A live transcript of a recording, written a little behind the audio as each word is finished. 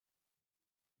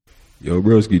Yo,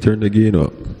 broski, turn the gain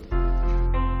up.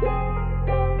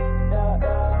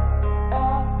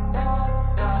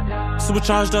 Super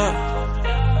charged up.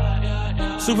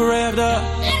 Super revved up.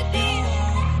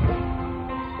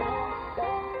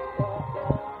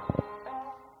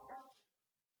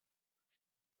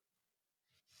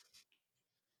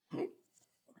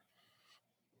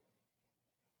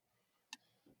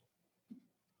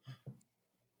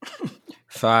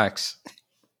 Facts.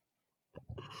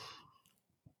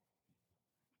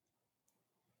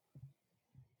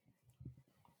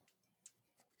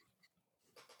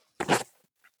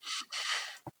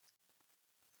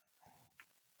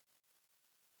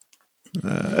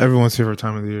 Everyone's favorite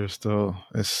time of the year still.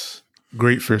 It's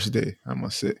great first day, I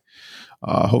must say.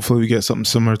 Hopefully we get something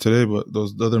similar today, but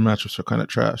those other matchups are kind of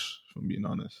trash, if I'm being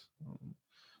honest.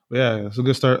 But yeah, it's a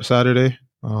good start Saturday.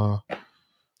 I'm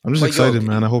just excited,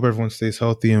 man. I hope everyone stays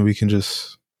healthy and we can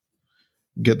just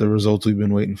get the results we've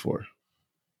been waiting for in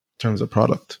terms of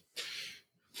product.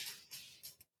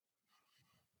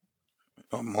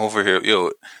 I'm over here.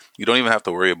 Yo, you don't even have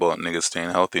to worry about niggas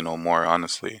staying healthy no more,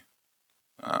 honestly.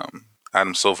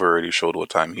 Adam Silver already showed what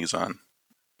time he's on.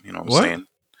 You know what I'm saying?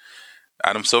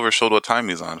 Adam Silver showed what time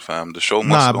he's on, fam. The show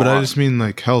must go on. I just mean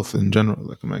like health in general.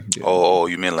 Like, oh,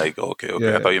 you mean like, okay.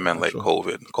 Yeah, I thought you meant like sure.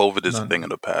 COVID. COVID is a thing of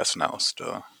the past now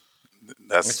still.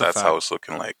 That's how it's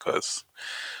looking like, because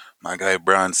my guy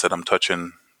Brown said I'm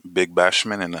touching Big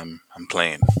Bashman and I'm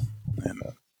playing. And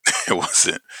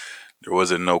there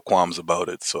wasn't no qualms about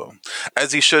it. So,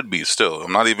 as he should be still.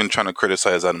 I'm not even trying to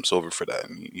criticize Adam Silver for that.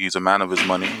 He's a man of his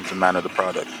money. He's a man of the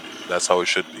product. That's how it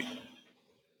should be.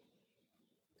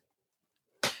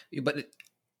 But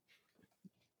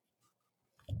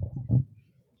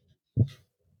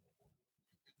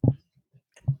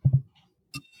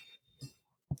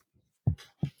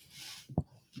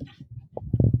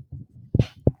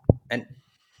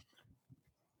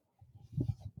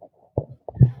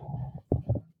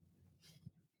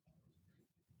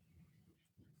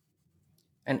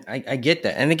And I get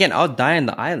that. And again, I'll die on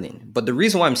the island. But the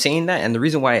reason why I'm saying that, and the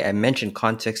reason why I mentioned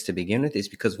context to begin with, is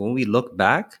because when we look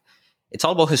back, it's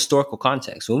all about historical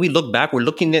context. When we look back, we're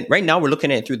looking at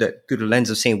it through the lens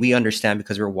of saying we understand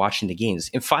because we're watching the games.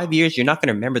 In 5 years, you're not going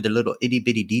to remember the little itty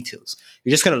bitty details.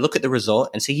 You're just going to look at the result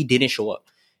and say he didn't show up.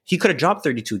 He could have dropped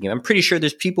 32 games. I'm pretty sure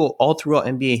there's people all throughout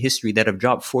NBA history that have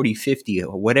dropped 40, 50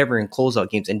 or whatever in closeout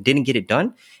games and didn't get it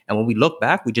done. And when we look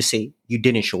back, we just say you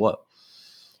didn't show up.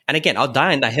 And again, I'll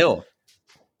die on that hill.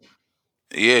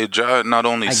 Yeah, Ja not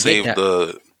only saved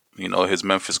his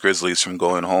Memphis Grizzlies from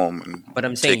going home, but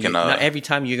I'm saying not every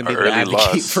time you're gonna be able to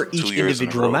advocate for each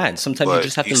individual man. Sometimes you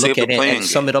just have to look at it and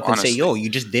sum it up and say, "Yo, you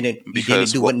just didn't do what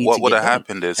needs to get done." What would have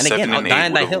happened is 7 and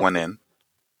 8 would have went in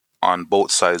on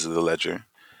both sides of the ledger,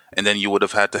 and then you would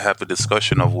have had to have a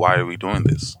discussion of why are we doing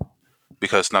this.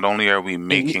 Because not only are we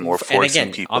making or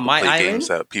forcing people to play games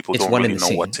that people don't really know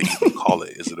what to even call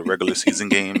it. Is it a regular season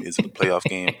game? Is it a playoff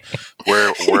game?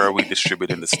 Where are we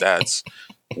distributing the stats?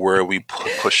 Where are we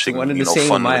pushing,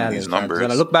 funneling these numbers?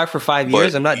 When I look back for 5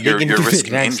 years, I'm not digging into the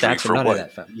advanced stats for none of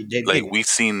that. Fam. We've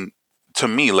seen, to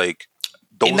me, like,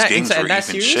 those games were even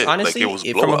series, shit. Honestly, like, it was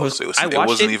blowouts. It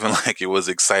wasn't even like it was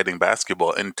exciting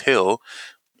basketball until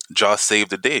Ja saved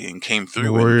the day and came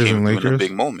through in a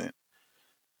big moment.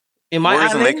 In my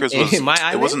Warriors island, and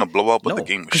Lakers it wasn't a blowout, but the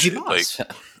game was shit. Like,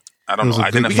 I don't know.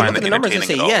 I didn't find it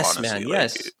entertaining at all, honestly.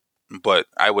 Yes. But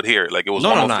I would hear it. Like, it was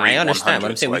no, I understand.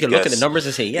 But I'm saying we can look at the numbers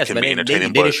and say yes, but they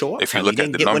didn't show up. If you look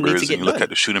at the numbers and you look at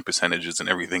the shooting percentages and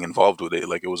everything involved with it,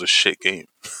 like, it was a shit game.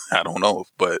 I don't know,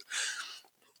 but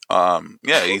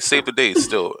he saved the day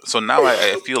still. So now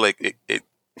I feel like it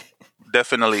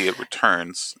definitely it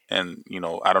returns, and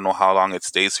I don't know how long it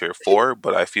stays here for,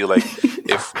 but I feel like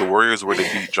if the Warriors were to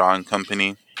beat Ja and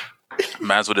company,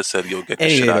 Maz would have said, "Yo, get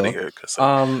this shit out of here," because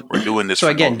we're doing this. So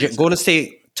again, Golden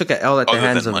State took an L at the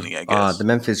hands of the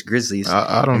Memphis Grizzlies.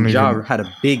 I don't even. Ja had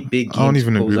a big game. I don't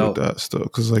even agree with that still,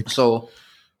 because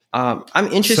I'm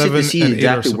interested to see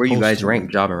exactly where you guys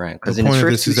rank Ja Morant, because in his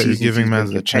first 2 seasons, you're giving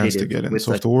Maz the chance to get in.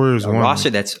 So if the Warriors won, roster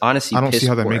that's honestly, I don't see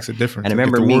how that makes a difference. And I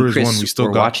remember me and Chris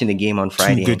were watching the game on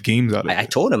Friday. 2 good games out of it. I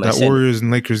told him that Warriors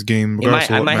and Lakers game.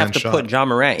 I might have to put Ja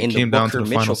Morant in the Booker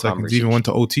Mitchell conversation. Even went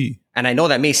to OT. And I know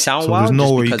that may sound wild, there's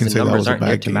no way just because the numbers aren't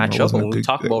there to match up. When we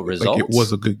talk about results, it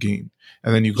was a good game.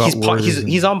 And then you got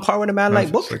he's on par with a man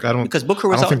like Booker, because Booker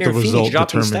was out there in Phoenix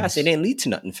dropping stats. It didn't lead to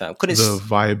nothing, fam. The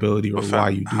viability or why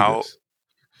you do this.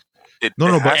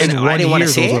 But in 1 year, want to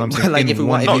say it. Like, if you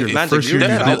want, if man's agree with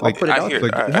that, I'll put it out there.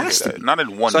 It has to be. Not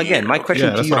in 1 year. So again, my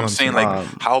question to you, I'm saying, like,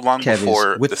 how long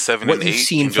before the 7 and 8 what you've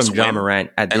seen from Ja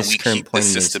Morant at this current point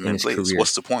in his career,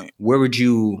 what's the point? Where would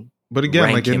you But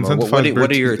again, like it rank him? Or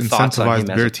what are your thoughts on him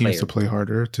as their a teams player? to play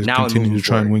harder, to Now and continue moving to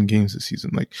try and forward. win games this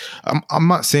season. Like I'm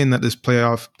not saying that this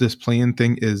play-in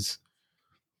thing is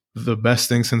the best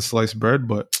thing since sliced bread,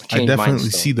 but I Changed definitely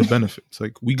minds, though. see the benefits.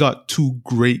 Like we got 2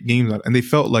 great games out, and they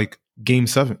felt like game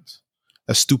 7s.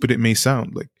 As stupid it may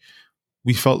sound, like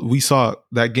we saw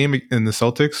that game in the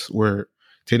Celtics where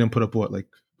Tatum put up what, like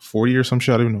 40 or some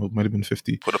shit. I don't even know. It might have been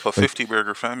 50. Put up a Like, 50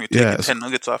 burger, fam. You're taking 10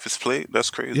 nuggets off his plate.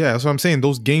 That's crazy. Yeah, that's what I'm saying.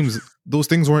 Those games, those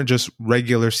things weren't just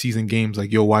regular season games.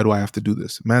 Like, yo, why do I have to do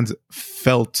this? Man's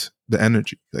felt the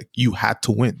energy. Like, you had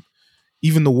to win.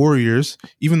 Even the Warriors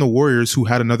who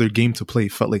had another game to play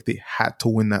felt like they had to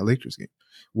win that Lakers game.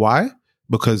 Why?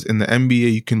 Because in the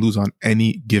NBA, you can lose on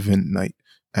any given night.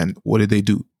 And what did they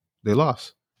do? They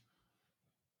lost.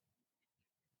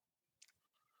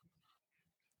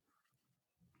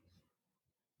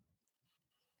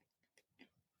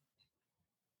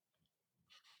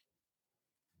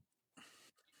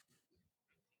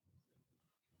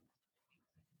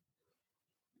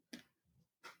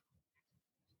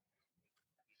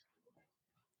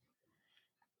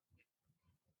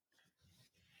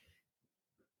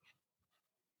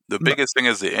 The biggest thing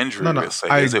is the injury risk.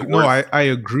 Like, I is it worth? I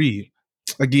agree.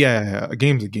 Like, yeah, a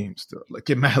game's a game still. Like,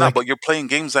 it matters. No, but you're playing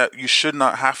games that you should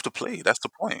not have to play. That's the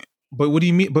point. But what do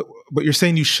you mean? But you're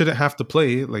saying you shouldn't have to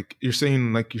play. Like you're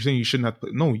saying you shouldn't have to play.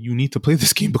 No, you need to play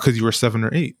this game because you were 7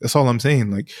 or 8. That's all I'm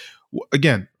saying. Like,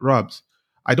 again, Robs,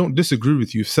 I don't disagree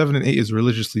with you. If 7 and 8 is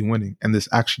religiously winning, and this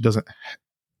actually doesn't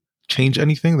change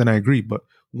anything, then I agree. But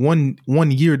one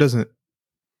year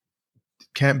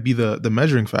can't be the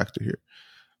measuring factor here.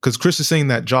 Because Chris is saying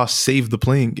that Josh saved the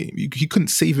playing game. He couldn't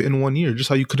save it in 1 year, just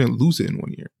how you couldn't lose it in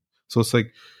 1 year. So it's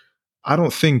like, I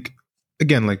don't think,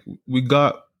 again, like we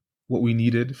got what we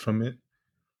needed from it.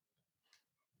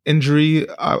 Injury,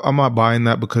 I'm not buying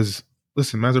that because,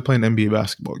 listen, mans are playing NBA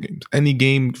basketball games. Any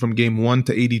game from game 1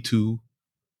 to 82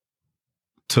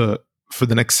 for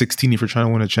the next 16, if you're trying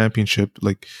to win a championship,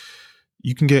 like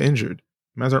you can get injured.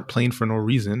 Mans aren't playing for no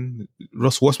reason.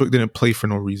 Russ Westbrook didn't play for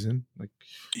no reason. Like,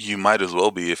 you might as well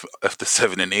be if the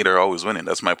 7 and 8 are always winning.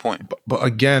 That's my point. But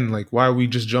again, like, why are we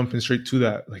just jumping straight to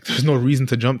that? Like, there's no reason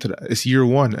to jump to that. It's year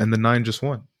 1 and the 9 just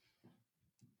won.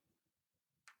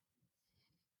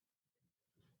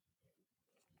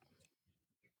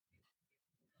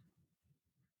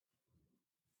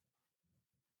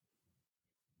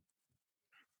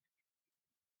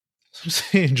 I'm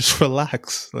saying, just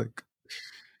relax. Like,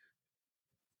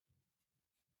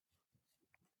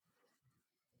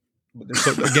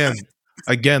 so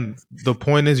again, the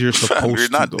point is you're supposed You're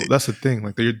not, to, though. That's the thing.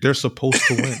 Like, they're supposed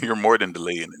to win. You're more than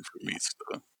delaying it for me,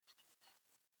 so.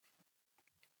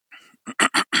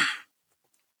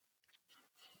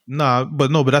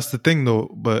 But that's the thing, though.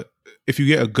 But if you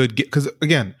get a good game, because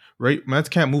again, right, Mets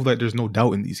can't move like there's no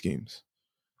doubt in these games.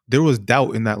 There was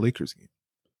doubt in that Lakers game.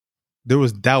 There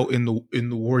was doubt in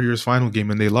the Warriors final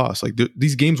game, and they lost. Like,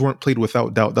 these games weren't played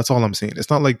without doubt. That's all I'm saying. It's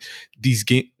not like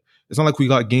it's not like we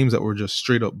got games that were just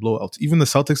straight up blowouts. Even the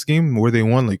Celtics game where they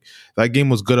won, like that game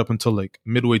was good up until like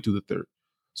midway through the third.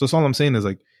 So that's all I'm saying is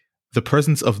like the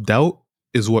presence of doubt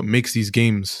is what makes these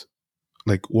games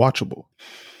like watchable,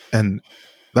 and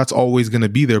that's always going to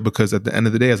be there because at the end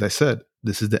of the day, as I said,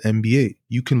 this is the NBA.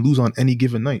 You can lose on any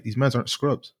given night. These men aren't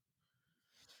scrubs.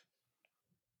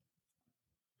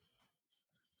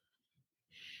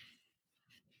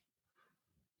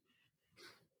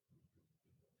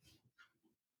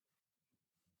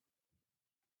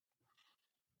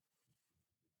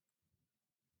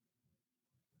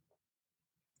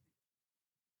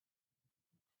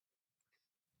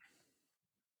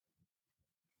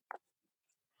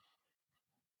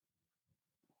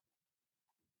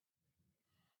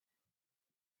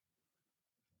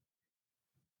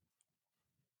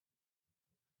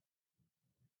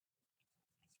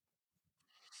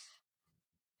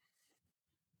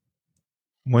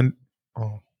 When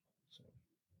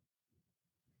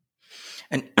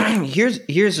And here's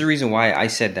the reason why I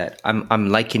said that I'm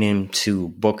likening him to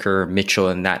Booker, Mitchell,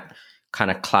 and that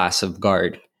kind of class of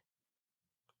guard.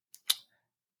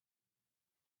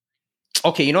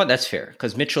 Okay, you know what? That's fair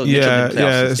because Mitchell didn't play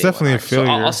off it's definitely a failure.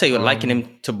 So I'll say liken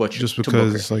him to Butcher, just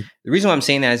because to like the reason why I'm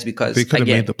saying that is because they could have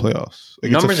made the playoffs.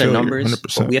 Like, numbers are numbers,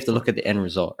 but we have to look at the end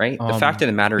result, right? The fact of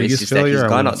the matter is that he's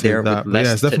gone out there with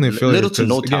little to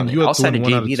no talent. Outside of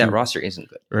JB, that roster isn't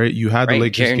good, right? You had the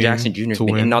Lakers Jaren Jackson Jr. has been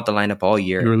in and out the lineup all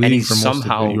year, and he's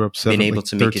somehow been able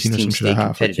to make his team stay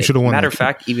competitive. Matter of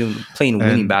fact, even playing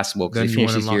winning basketball because they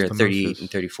finished this year at 38 and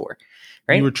 34.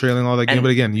 Right? You were trailing all that game,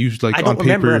 but again, you like on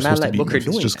paper you're supposed to beat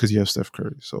Memphis just because you have Steph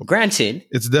Curry. So granted,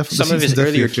 it's definitely some of his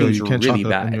earlier teams were really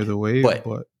bad.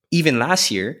 but even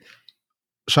last year,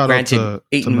 shout Granted, out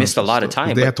to Ayton missed a lot of though, 'cause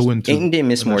time. They had to win too. Ayton didn't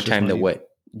miss and more that's just time not than easy. what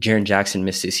Jaren Jackson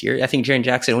missed this year. I think Jaren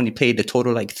Jackson only played a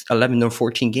total like 11 or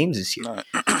 14 games this year.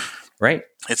 No. Right?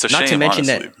 It's a Not shame, to mention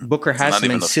honestly. that Booker It's has not some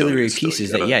even a ancillary failure still. pieces You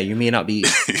that, gotta- you may not be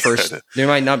first. gotta- There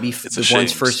might not be It's a the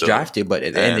ones shame first still. drafted, but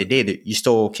at the end of the day, that you're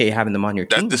still okay having them on your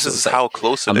team. This So is it's like, how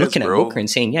close it I'm is, looking bro. at Booker and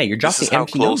saying, yeah, you're This dropping is how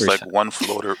empty close numbers. like one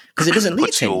floater Because it doesn't lead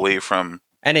puts to you anything. away from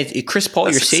And Chris Paul,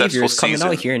 a your savior, successful is coming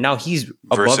out season here, and now he's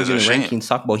above versus you in a shame. rankings.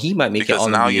 Talk about he might make it because all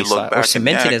now NBA you look slot or back and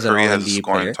cemented as an Curry all has a NBA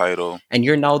scoring player, title and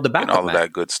you're now the and backup all of man.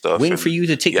 that good stuff. Waiting and for you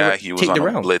to take he was take on the a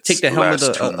round, blitz take the helm of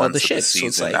last 2 the months ship. of the So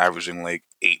it's season, like averaging like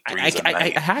 8 threes a I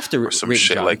night have to or some rate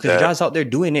shit Ja like because that. Ja's out there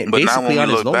doing it But now basically when on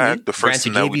we his look own. back, the first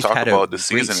thing that we JB's talk had a about this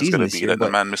great season is season going to this be year, that the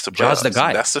but man missed the Ja's the playoffs. guy.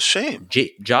 And that's a shame.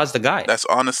 Ja's the guy. That's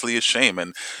honestly a shame.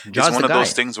 And Ja's it's one the of guy.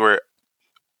 those things where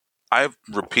I've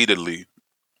repeatedly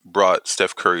brought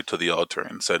Steph Curry to the altar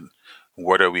and said,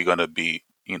 what are we going to be,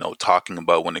 talking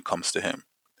about when it comes to him?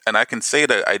 And I can say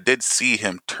that I did see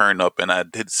him turn up and I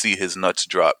did see his nuts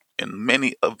drop in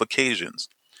many of occasions.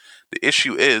 The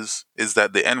issue is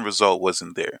that the end result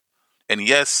wasn't there. And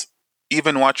yes,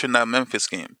 even watching that Memphis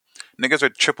game, niggas are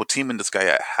triple teaming this guy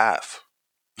at half.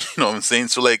 You know what I'm saying?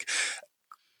 So like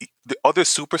the other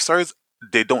superstars,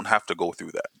 they don't have to go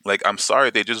through that. Like, I'm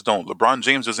sorry, they just don't. LeBron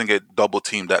James doesn't get double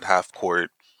teamed at half court.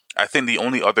 I think the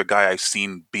only other guy I've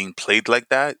seen being played like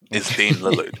that is Dame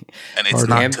Lillard. And it's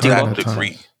not to that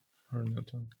degree.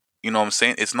 You know what I'm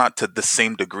saying? It's not to the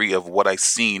same degree of what I've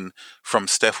seen from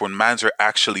Steph when mans are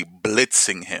actually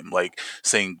blitzing him, like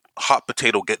saying, hot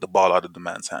potato, get the ball out of the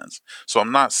man's hands. So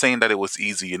I'm not saying that it was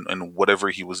easy and whatever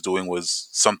he was doing was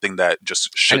something that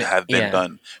just should have been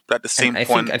done. But at the same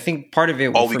point, I think part of it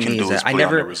all for we can me do is is that I play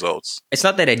on the never. results. It's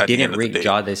not that I at the end didn't of the rate day.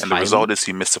 Ja this And the highly. result is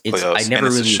he missed the playoffs. I never and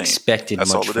it's a really shame. expected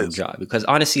That's much all it from is. Ja because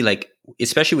honestly, like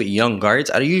especially with young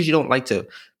guards, I usually don't like to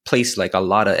place like a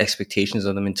lot of expectations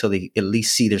on them until they at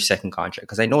least see their second contract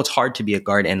because I know it's hard to be a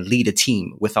guard and lead a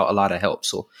team without a lot of help.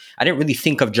 So I didn't really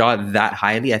think of Ja that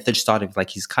highly. I just thought of like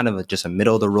he's kind of just a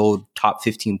middle of the road top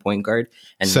 15 point guard,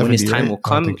 and 70, when his time right? will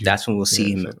come, that's when we'll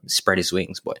see him spread his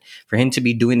wings. But for him to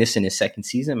be doing this in his second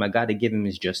season, I got to give him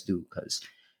his just due because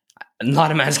a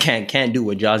lot of mans can't do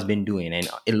what Ja's been doing, and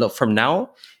look from now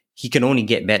he can only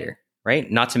get better. Right?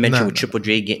 Not to mention with Triple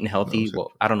J getting healthy.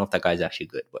 Well, I don't know if that guy's actually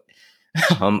good, but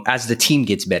as the team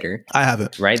gets better, I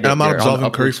haven't. Right? And I'm not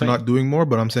absolving Curry for not doing more,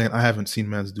 but I'm saying I haven't seen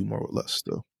mans do more with less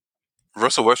still.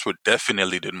 Russell Westbrook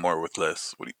definitely did more with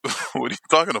less. What are you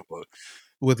talking about?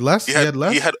 With less, he had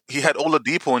less. He had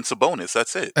Oladipo and Sabonis.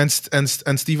 That's it.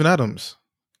 And Steven Adams.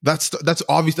 That's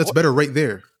obvious. That's better right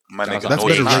there. My nigga, that's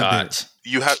better right there.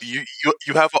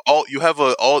 You have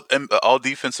a all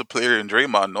defensive player in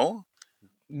Draymond.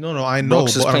 No, I know,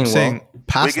 but I'm saying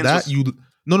past Wiggins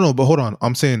that but hold on.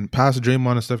 I'm saying past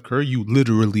Draymond and Steph Curry, you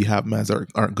literally have mans that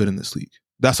aren't good in this league.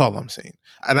 That's all I'm saying.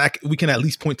 And we can at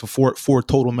least point to four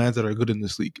total mans that are good in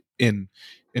this league in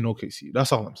OKC.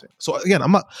 That's all I'm saying. So again,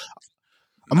 I'm not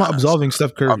absolving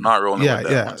Steph Curry. I'm not rolling with that.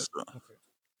 Yeah.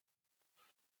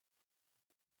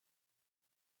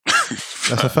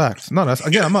 That's a fact. No,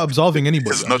 I'm not absolving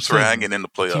anybody. His nuts were hanging in the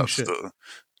playoffs.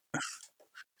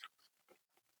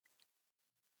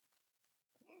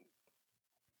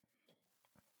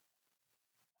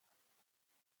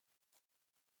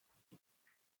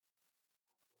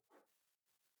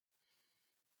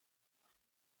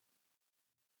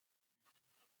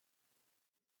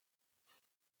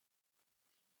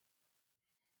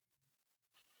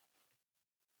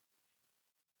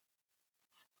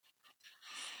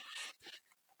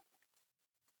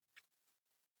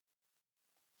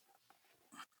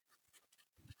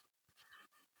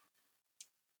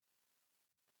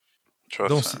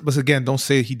 But again, don't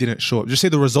say he didn't show up. Just say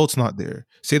the result's not there.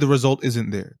 Say the result isn't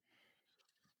there.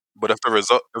 But if the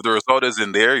result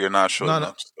isn't there, you're not showing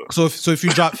up. So if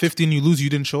you drop 50 and you lose, you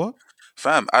didn't show up?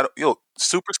 Fam,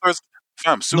 superstars.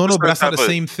 No, but that's not the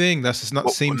same thing. That's just not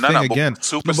the same thing again.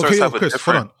 Superstars have a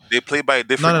different. They play by a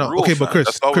different rule. Okay, but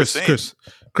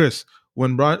Chris,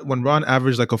 when Ron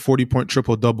averaged like a 40-point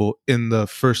triple double in the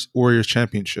first Warriors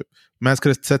championship, Mans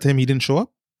could have said to him he didn't show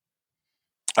up.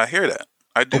 I hear that.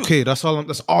 I do. Okay, that's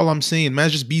all I'm saying. Man,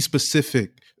 just be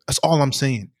specific. That's all I'm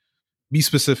saying. Be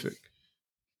specific.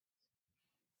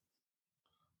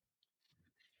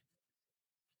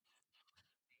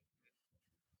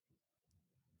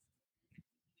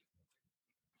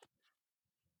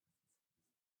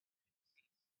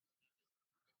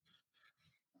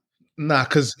 Nah,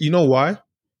 because you know why?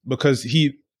 Because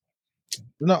yeah,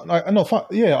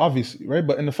 obviously, right?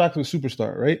 But in the fact of a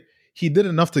superstar, right? He did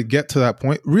enough to get to that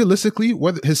point. Realistically,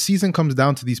 whether his season comes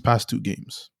down to these past two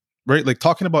games. right? Like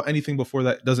talking about anything before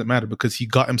that doesn't matter because he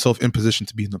got himself in position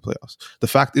to be in the playoffs. The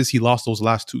fact is he lost those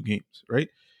last 2 games, right?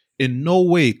 In no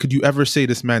way could you ever say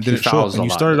this man didn't show up. And you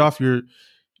started off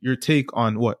your take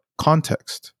on what?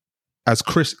 Context. As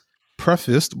Chris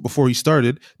prefaced before he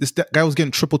started, this guy was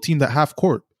getting triple teamed at half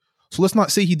court. So let's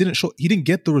not say he didn't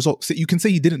get the result. You can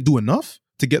say he didn't do enough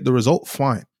to get the result,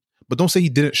 fine. But don't say he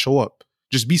didn't show up.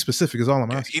 Just be specific is all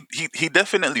I'm asking. He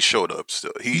definitely showed up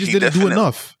still. He just didn't do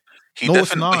enough. He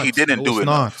didn't do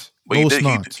enough. But he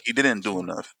didn't do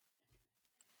enough.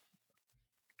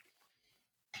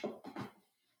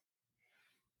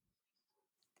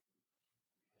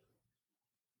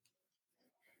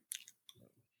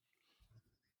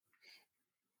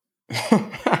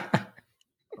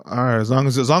 All right, as long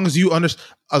as you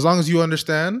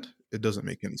understand, it doesn't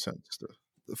make any sense.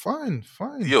 Fine.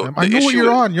 Yo, I know what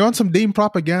you're on. You're on some Dame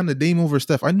propaganda, Dame over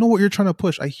Steph. I know what you're trying to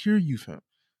push. I hear you, fam.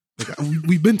 Like,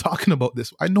 we've been talking about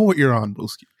this. I know what you're on,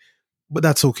 broski. But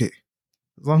that's okay.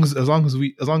 As long as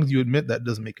you admit that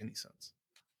doesn't make any sense.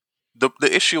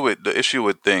 The issue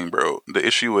with thing, bro. The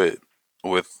issue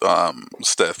with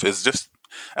Steph is just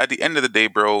at the end of the day,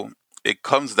 bro. It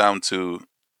comes down to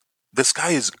this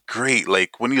guy is great.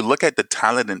 Like when you look at the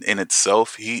talent in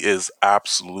itself, he is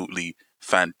absolutely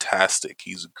fantastic.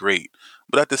 He's great.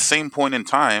 But at the same point in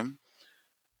time,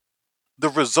 the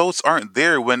results aren't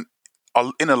there when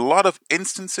in a lot of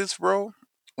instances, bro,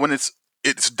 when it's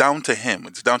down to him.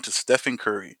 It's down to Stephen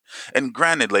Curry. And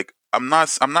granted, like I'm not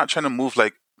trying to move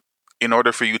like in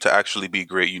order for you to actually be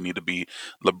great, you need to be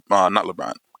not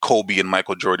LeBron, Kobe and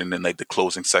Michael Jordan in like the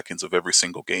closing seconds of every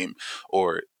single game.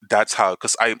 Or that's how,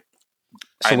 because I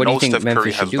what do you think Steph Memphis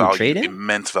Curry should has do? value, Trade him?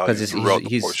 immense value throughout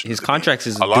the portion. His contract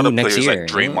is a lot due of next players year. like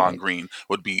Draymond Green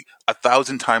would be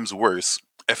 1,000 times worse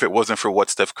if it wasn't for what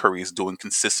Steph Curry is doing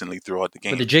consistently throughout the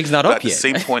game. But the jig's not up yet. At the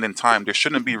same point in time, there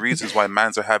shouldn't be reasons why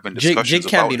mans are having discussions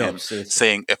about him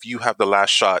saying, if you have the last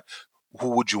shot,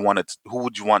 who would you want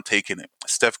taking it?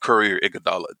 Steph Curry or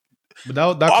Iguodala?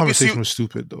 But that conversation was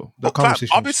stupid, though.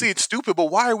 Obviously, it's stupid.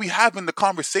 But why are we having the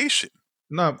conversation?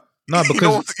 No,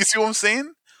 because you see what I'm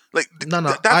saying? Like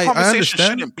that I conversation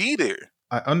shouldn't be there.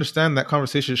 I understand that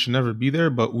conversation should never be there,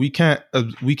 but we can't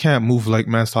move like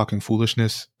man's talking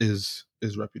foolishness is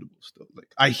reputable still.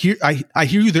 Like I hear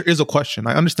you. There is a question.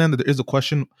 I understand that there is a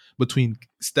question between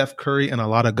Steph Curry and a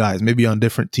lot of guys, maybe on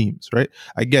different teams, right?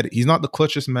 I get it. He's not the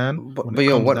clutchest man, but when it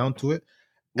comes down to it.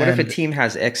 What if a team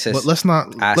has excess? But let's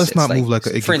not move like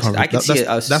a. For instance, I could see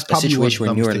a situation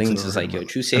where New Orleans is like, yo,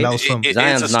 true say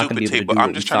Zion's not going to be able to do but what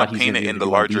I'm just trying to paint it in the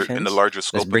larger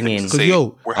scope. Bring in,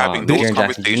 we're having those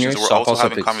conversations. We're also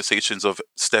having conversations of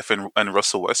Steph and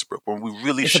Russell Westbrook when we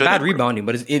really should. It's a bad rebounding,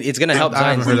 but it's going to help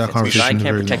Zion's defense. Zion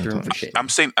can't protect the rim for shit. I'm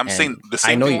saying the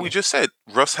same thing we just said.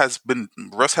 Russ has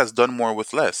done more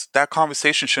with less. That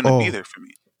conversation shouldn't be there for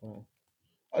me.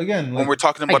 Again, when we're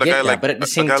talking about a guy like, but at the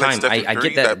same time, I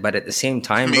get that. But at the same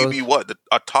time, maybe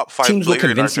a top 5 teams will player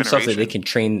convince themselves that they can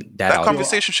train that out. That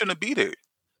conversation shouldn't be there.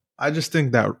 I just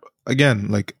think that again,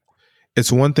 like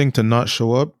it's one thing to not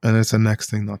show up, and it's the next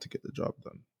thing not to get the job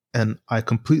done. And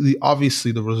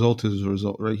obviously, the result is the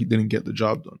result, right? He didn't get the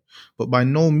job done, but by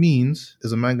no means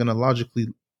is a man going to logically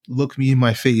look me in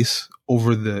my face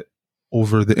over the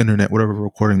internet, whatever we're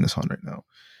recording this on right now,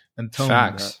 and tell me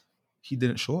that he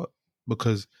didn't show up.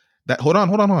 Because hold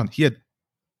on. He had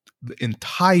the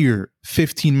entire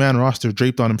 15-man roster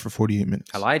draped on him for 48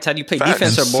 minutes. I lied. How do you play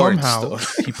defense or boards? Somehow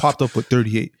he popped up with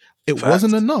 38. It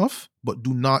wasn't enough, but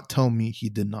do not tell me he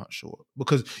did not show up.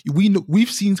 Because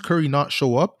we've seen Curry not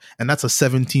show up, and that's a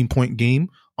 17-point game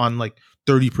on like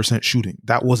 30% shooting.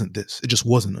 That wasn't this. It just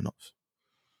wasn't enough.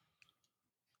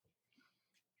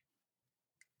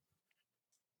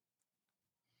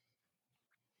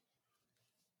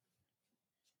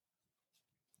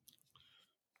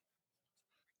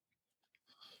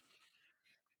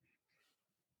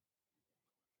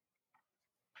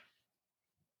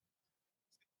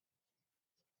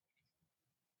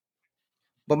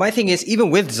 But my thing is, even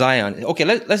with Zion, okay,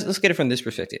 let's get it from this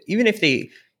perspective. Even if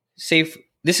they say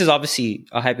this is obviously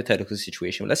a hypothetical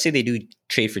situation, but let's say they do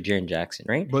trade for Jaren Jackson,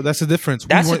 right? But that's the difference.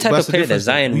 That's the type of player that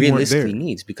Zion realistically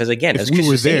needs. Because again, as Chris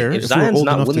was saying, if Zion's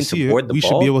not willing to board the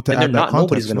ball, then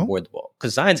nobody's going to board the ball.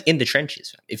 Because Zion's in the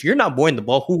trenches. If you're not boarding the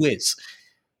ball, who is?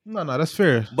 No, that's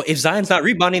fair. But if Zion's not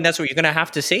rebounding, that's what you're going to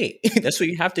have to say. That's what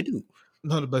you have to do.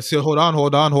 No, but see, hold on.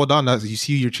 You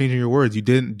see, you're changing your words. You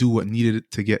didn't do what needed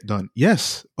to get done.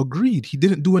 Yes, agreed. He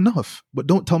didn't do enough. But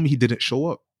don't tell me he didn't show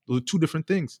up. Those are two different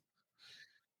things.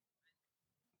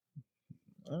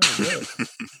 I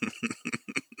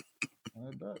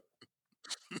bet.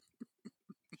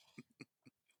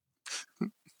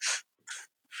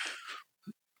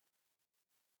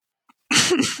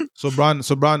 So Bron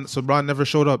never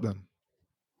showed up then.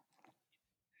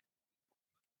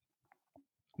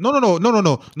 No.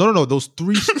 Those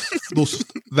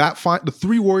the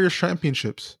 3 Warriors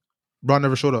championships. Bron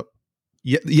never showed up.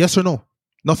 Yes or no?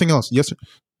 Nothing else. Yes.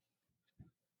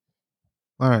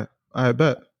 All right. I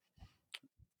bet.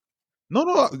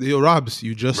 No. Yo, Robs,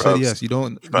 you just said yes. You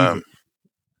don't.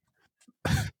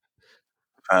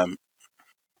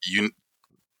 You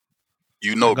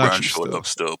you know Brown showed up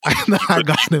still. I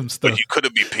got him still. But you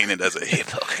couldn't be painted as a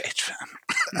hypocrite, fam.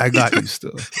 I got you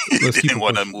still. You didn't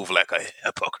want to move like a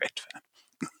hypocrite,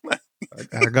 fam.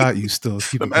 I got you still.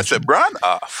 The man said, Brown?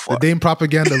 Fuck. The Dame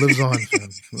propaganda lives on, fam.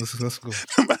 Let's go.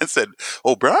 The man said,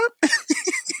 oh, Brown?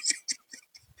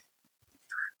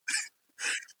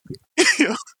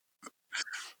 Yeah.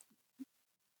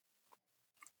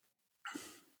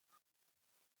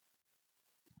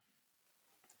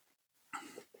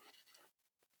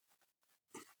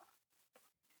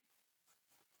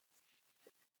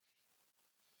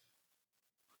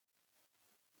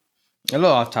 A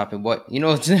little off topic, but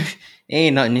it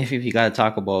ain't nothing if you got to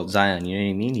talk about Zion. You know what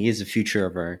I mean? He is the future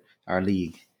of our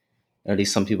league. At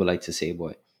least some people like to say,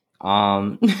 boy.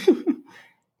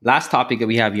 Last topic that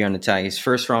we have here on the tag is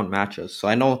first round matchups. So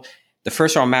I know the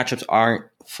first round matchups aren't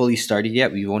fully started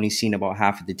yet. We've only seen about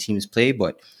half of the teams play,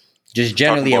 but just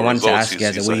generally, I wanted to ask you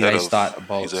guys what you guys thought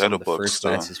about some of the first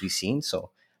glances we've seen. So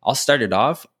I'll start it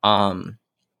off. I'm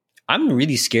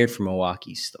really scared for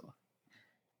Milwaukee still,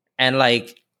 and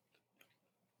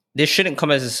this shouldn't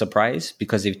come as a surprise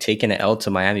because they've taken an L to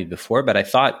Miami before. But I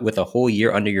thought with a whole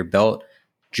year under your belt,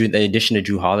 the addition of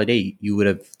Drew Holiday, you would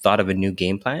have thought of a new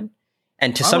game plan.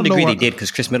 And to some degree, they did because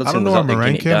Chris Middleton was out there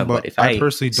getting it done. But if I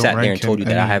sat there and told you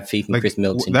that I have faith in Chris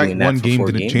Middleton doing that for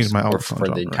 4 games or for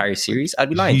the entire series, I'd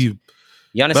be lying.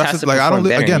 Giannis has to perform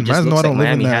better. Again, just looks like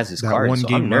Miami has his cards, so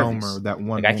I'm nervous.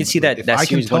 I can see that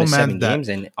series won in 7 games,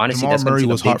 and honestly, that's going to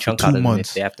take a big chunk out of them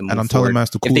if they have to move forward.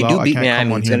 If they do beat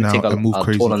Miami, it's going to take a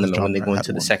toll on them when they go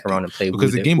into the second round and play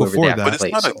because the game before that. But it's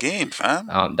not a game,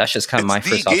 fam. That's just kind of my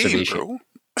first observation.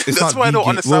 That's why I don't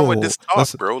understand what this talk,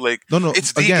 bro.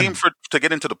 It's the game to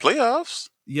get into the playoffs.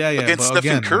 Yeah, against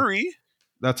Stephen Curry.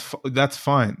 That's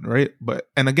fine, right? But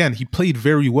and again, he played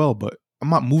very well, but I'm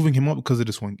not moving him up because of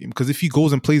this one game. Because if he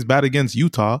goes and plays bad against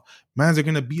Utah, mans are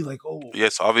gonna be like, "Oh,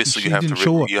 yes." Obviously, you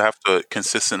have to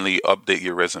consistently update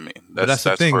your resume. That's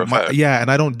the thing.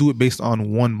 And I don't do it based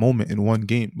on one moment in one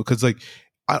game because, I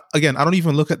don't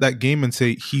even look at that game and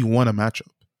say he won a matchup.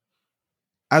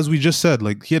 As we just said,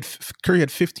 Curry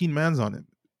had 15 mans on him.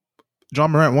 Ja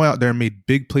Morant went out there and made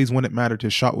big plays when it mattered.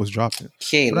 His shot was dropping.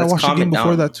 Okay, but I watched the game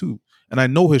before that too, and I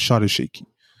know his shot is shaky.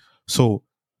 So,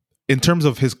 in terms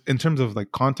of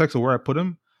context of where I put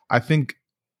him, I think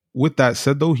with that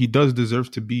said though, he does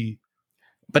deserve to be.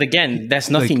 But again, that's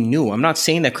nothing new. I'm not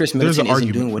saying that Chris Middleton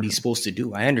isn't doing what he's supposed to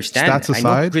do. I understand. Stats aside,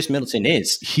 I know Chris Middleton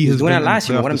is. He's doing that last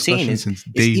year. But what I'm saying is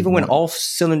even when all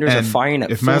cylinders are firing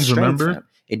at full strength,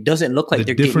 it doesn't look like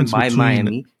they're getting by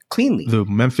Miami cleanly. The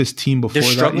Memphis team before they're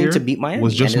struggling that year to beat Miami.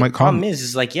 Was just Mike Conley. The problem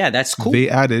is that's cool. They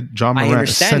added Ja Morant. I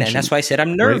understand that, and that's why I said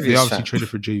I'm nervous. Right? They obviously traded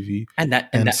for JV,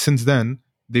 and since then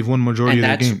they've won majority of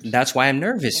their games. That's why I'm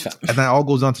nervous, fam. And that all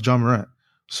goes down to Ja Morant.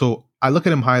 So I look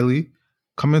at him highly.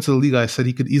 Coming into the league, I said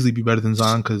he could easily be better than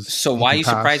Zion. So why are you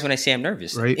surprised when I say I'm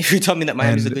nervous? Right? If you're telling me that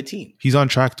Miami's a good team, he's on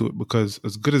track to it because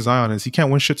as good as Zion is, he can't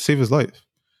win shit to save his life.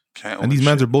 And these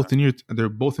men are both in year. They're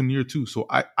both in year 2. So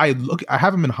I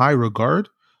have him in high regard.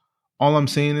 All I'm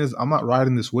saying is I'm not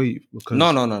riding this wave. Because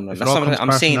no. That's not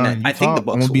I'm saying that Utah, I think the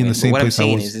Bucks will win. But what I'm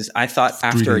saying is I thought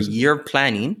after a year of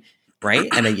planning, right,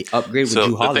 and an upgrade with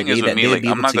Drew Holiday, that they would be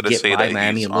able to get by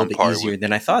Miami a little bit easier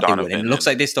than I thought they would. And it looks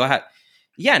like they still have.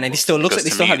 Yeah, and it still looks like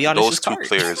they still have Giannis. Those two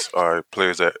players are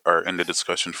players that are in the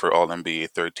discussion for all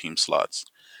NBA third team slots.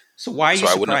 So why are you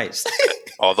surprised?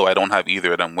 Although I don't have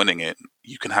either of them winning it,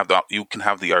 you can have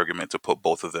the argument to put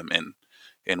both of them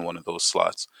in one of those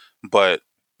slots. But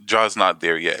Ja's not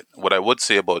there yet. What I would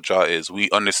say about Ja is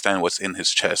we understand what's in his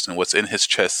chest, and what's in his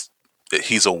chest,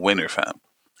 he's a winner, fam.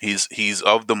 He's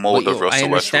of the mold of Russell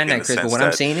Westbrook. I understand that, Chris, but what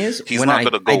I'm saying is when I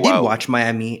did watch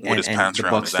Miami and the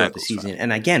Bucks throughout the season,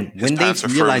 and again, when they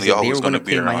realized that they were going to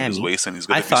play Miami,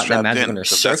 I thought that Mavs were going to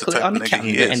circle it on the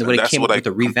calendar, and when it came up with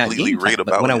a revamped game plan.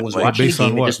 But when I was watching the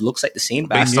game, it just looks like the same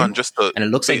basketball, and it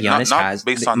looks like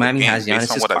Miami has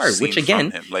Giannis' card, which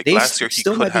again, they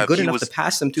still might be good enough to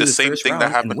pass them through the first round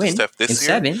and win in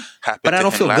 7, but I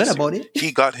don't feel good about it.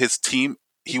 He got his team.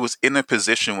 He was in a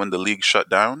position when the league shut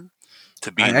down.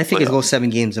 I think it goes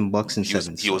 7 games in Bucks and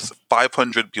 7. He was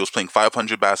 500. He was playing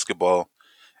 500 basketball.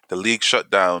 the league shut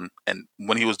down. And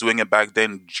when he was doing it back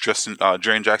then,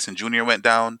 Jaren Jackson Jr. went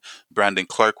down, Brandon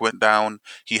Clark went down.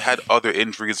 He had other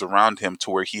injuries around him to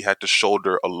where he had to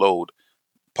shoulder a load.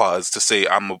 Pause to say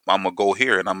I'm gonna go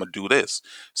here and I'm gonna do this.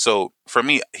 So for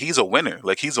me, he's a winner.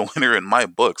 Like he's a winner in my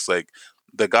books. Like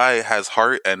the guy has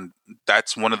heart, and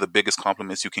that's one of the biggest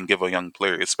compliments you can give a young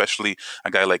player, especially a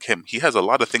guy like him. He has a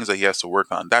lot of things that he has to work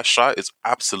on. That shot is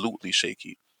absolutely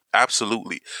shaky.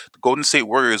 Absolutely. The Golden State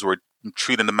Warriors were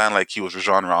treating the man like he was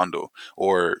Rajon Rondo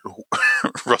or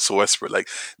Russell Westbrook. Like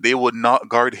they would not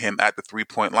guard him at the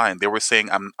 3-point line. They were saying,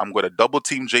 I'm gonna double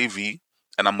team JV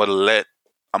and I'm gonna let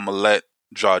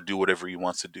Ja do whatever he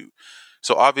wants to do.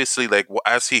 So obviously, like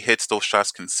as he hits those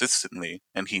shots consistently,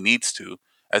 and he needs to,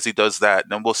 as he does that,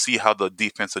 then we'll see how the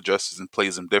defense adjusts and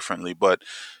plays them differently. But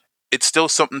it's still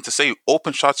something to say,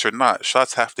 open shots or not,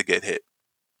 shots have to get hit,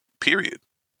 period.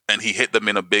 And he hit them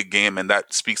in a big game, and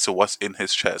that speaks to what's in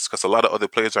his chest, because a lot of other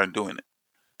players aren't doing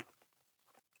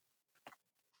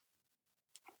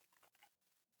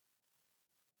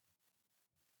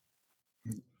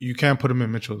it. You can't put him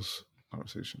in Mitchell's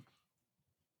conversation.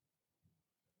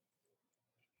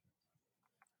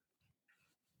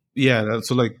 Yeah, that's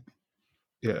so like,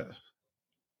 yeah.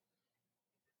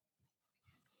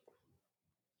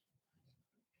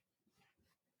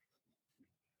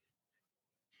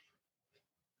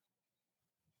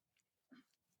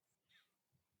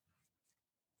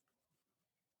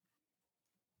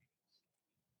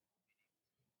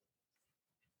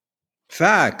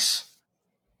 Facts.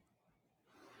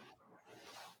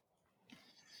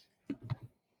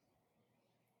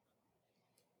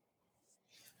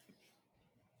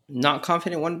 Not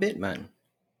confident one bit, man.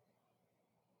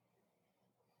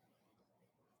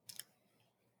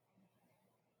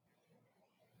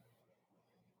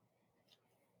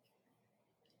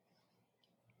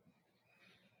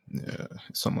 Yeah,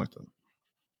 something like that.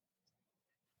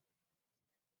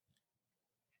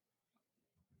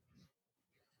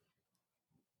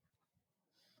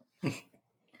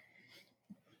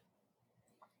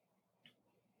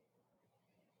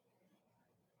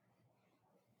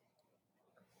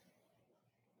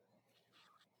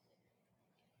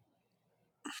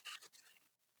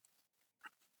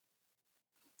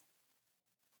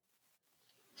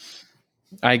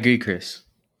 I agree, Chris.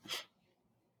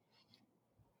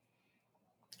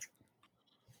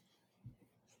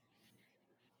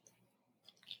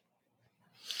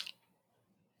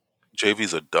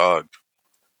 JV's a dog.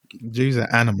 Jay's an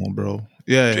animal, bro.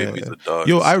 Yeah, yeah, JV's yeah. a dog.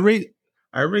 Yo, I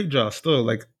rate Josh still.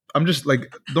 Like, I'm just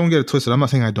like, don't get it twisted. I'm not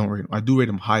saying I don't rate him. I do rate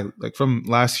him highly. Like from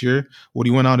last year, what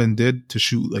he went out and did to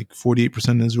shoot like 48%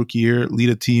 in his rookie year, lead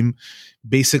a team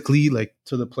basically like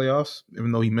to the playoffs,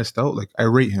 even though he missed out. Like I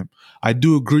rate him. I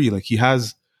do agree. Like he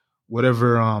has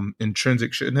whatever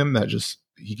intrinsic shit in him that just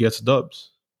he gets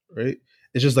dubs, right?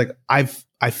 It's just like I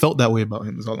felt that way about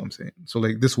him. Is all I'm saying. So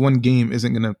like this one game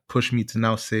isn't gonna push me to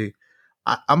now say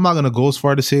I'm not gonna go as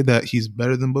far to say that he's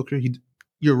better than Booker.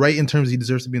 You're right in terms he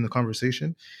deserves to be in the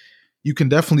conversation. You can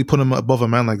definitely put him above a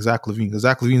man like Zach LaVine, because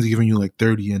Zach LaVine's giving you like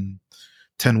 30 and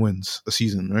 10 wins a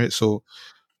season, right? So,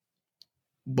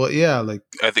 but yeah, like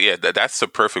I think that's the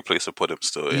perfect place to put him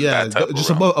still in yeah, that type of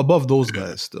just realm. above those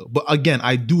guys still. But again,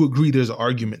 I do agree there's an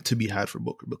argument to be had for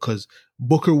Booker, because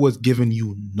Booker was giving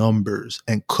you numbers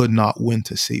and could not win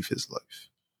to save his life,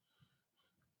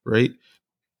 right?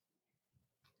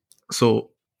 So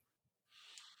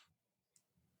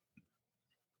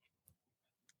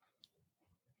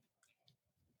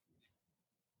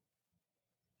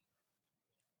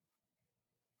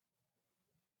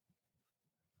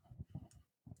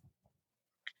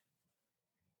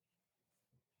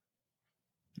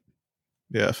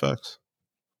yeah, facts.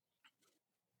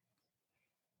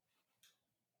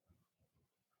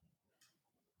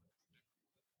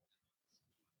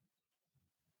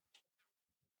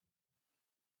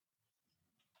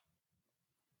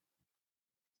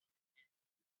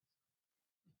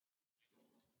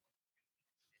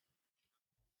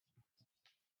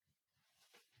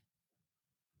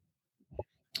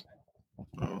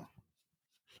 Oh,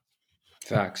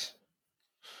 Facts.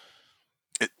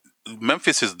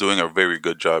 Memphis is doing a very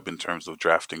good job in terms of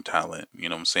drafting talent. You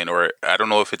know what I'm saying? Or I don't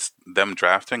know if it's them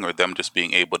drafting or them just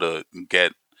being able to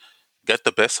get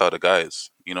the best out of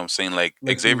guys. You know what I'm saying? Like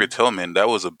Like Xavier Tillman, that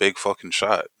was a big fucking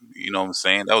shot. You know what I'm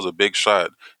saying? That was a big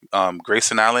shot.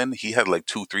 Grayson Allen, he had like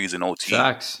 2 threes in OT.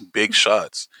 facts. Big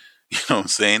shots. You know what I'm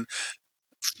saying?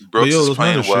 but Brooks yo, is those men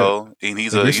are playing shit. well, and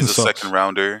he's Like a Grayson he's a sucks. second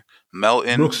rounder.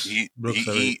 Melton, Brooks, I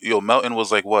rate. Melton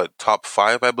was like what, top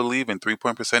 5, I believe, in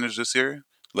 3-point percentage this year.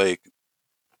 Like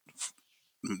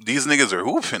these niggas are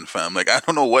hooping, fam. Like, I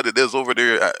don't know what it is over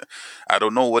there. I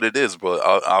don't know what it is, but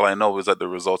all I know is that the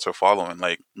results are following.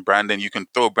 Like, Brandon, you can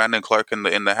throw Brandon Clark in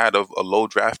the hat of a low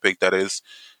draft pick that is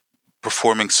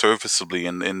performing serviceably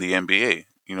in the NBA.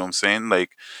 You know what I'm saying?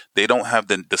 Like, they don't have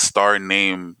the star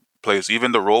name players.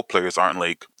 Even the role players aren't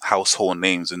like household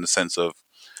names in the sense of,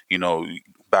 you know,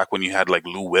 back when you had like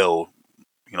Lou Will,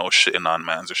 you know, shitting on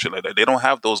mans or shit like that. They don't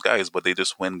have those guys, but they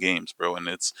just win games, bro. And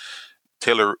it's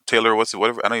Taylor, what's it,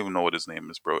 whatever? I don't even know what his name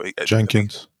is, bro.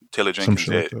 Jenkins. Taylor Jenkins.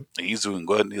 Yeah, like he's doing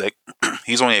good.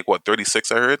 He's only like, what,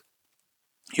 36, I heard?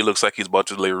 He looks like he's about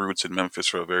to lay roots in Memphis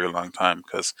for a very long time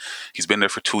because he's been there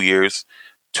for 2 years,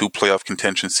 2 playoff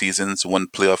contention seasons, 1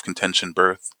 playoff contention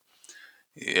berth.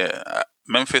 Yeah,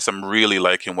 Memphis, I'm really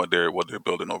liking what they're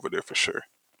building over there for sure.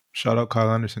 Shout out Kyle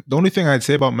Anderson. The only thing I'd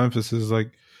say about Memphis is,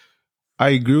 like, I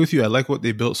agree with you. I like what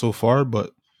they built so far,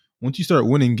 but once you start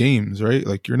winning games, right,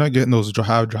 like, you're not getting those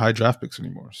high draft picks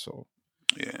anymore. So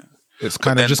yeah, it's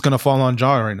kind of just going to fall on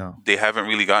Ja right now. They haven't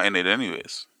really gotten it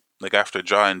anyways. Like, after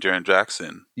Ja and Jaren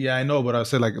Jackson. Yeah, I know, but I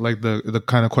said like the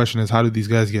kind of question is, how do these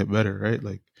guys get better, right?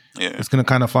 Like, yeah, it's going to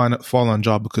kind of fall on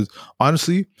Ja because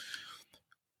honestly,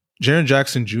 Jaren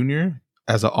Jackson Jr.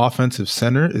 as an offensive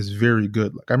center is very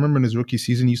good. Like, I remember in his rookie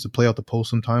season, he used to play out the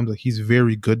post sometimes. Like, he's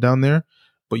very good down there,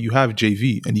 but you have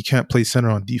JV and he can't play center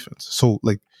on defense. So,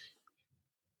 like,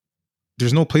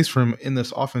 there's no place for him in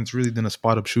this offense really than a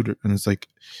spot up shooter. And it's like,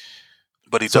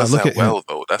 but he does that well,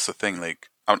 though. That's the thing. Like,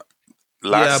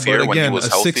 last year when he was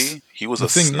healthy, he was a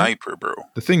sniper, bro.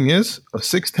 The thing is, a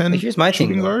 6'10"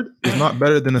 shooting guard is not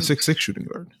better than a 6'6" shooting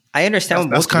guard. I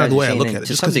understand. That's kind of the way I look at it.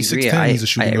 To some degree, I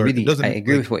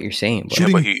agree with what you're saying. But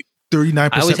shooting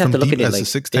 39% from deep as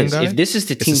a 6'10" guy. If this is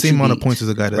the team, it's the same amount of points as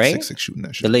a guy that's 6'6" shooting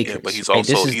that shit. The Lakers, but he's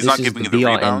also he's not giving you the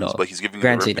rebounds, but he's giving you the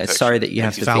granted, I'm sorry that you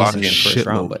have to face him in the first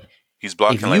round, but he's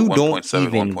blocking if like you 1.7, don't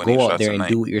even 1.8 go out shots there a and night.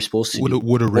 do what you're supposed to do,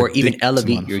 or even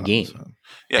elevate your game.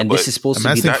 Yeah, and this is supposed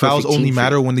to be that fouls only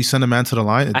matter when they send a man to the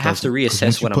line. I have to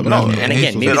reassess what I'm doing. And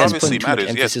again, maybe that's putting too much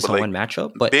emphasis on one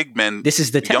matchup, but big men, this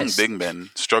is the test. Young big men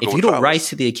struggle. If you don't rise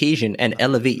to the occasion and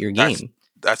elevate your game,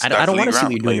 I don't want to see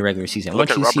what you're doing in the regular season. I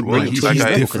want you to see bring it to his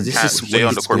level, because this is stay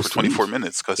on the court for 24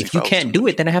 minutes. If you can't do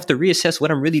it, then I have to reassess what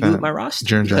I'm really doing with my roster.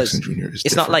 Jaren Jackson Jr. is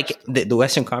it's not like the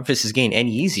Western Conference is getting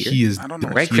any easier. He is, I don't know.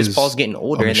 Right? Chris Paul's getting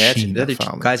older, and the other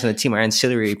guys on the team are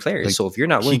ancillary players. Like, so if you're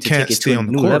not willing to take it to a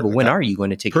new level, when are you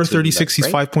going to take it to a new level? Per 36, he's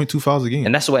 5.2 fouls a game.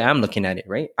 And that's the way I'm looking at it,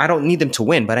 right? I don't need them to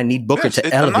win, but I need Booker to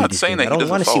elevate. I'm not saying that I don't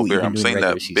want to see what you're I'm doing saying in the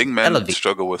regular that season. big men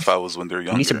struggle with fouls when they're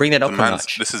younger. You need to bring that up a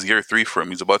notch. This is year 3 for him.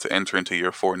 He's about to enter into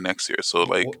year 4 next year. So,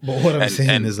 like, but what I'm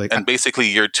saying is, like, and basically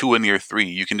year 2 and year 3,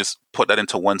 you can just put that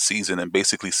into one season and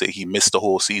basically say he missed the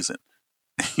whole season.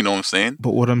 You know what I'm saying?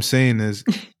 But what I'm saying is,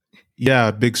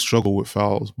 yeah, big struggle with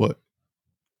fouls, but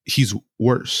he's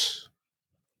worse.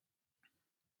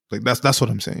 Like, that's what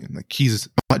I'm saying. Like, he's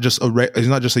not just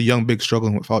a young big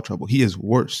struggling with foul trouble. He is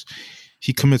worse.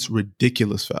 He commits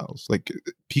ridiculous fouls. Like,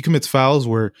 he commits fouls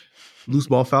where loose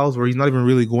ball fouls where he's not even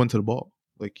really going to the ball.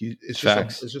 Like, it's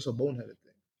just a boneheaded thing.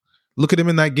 Look at him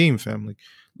in that game, fam. Like,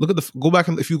 if you go back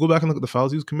and look at the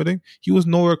fouls he was committing, he was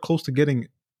nowhere close to getting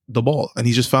the ball, and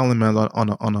he's just fouling man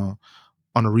on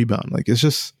a rebound. Like, it's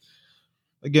just,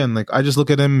 again, like, I just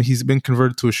look at him. He's been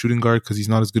converted to a shooting guard because he's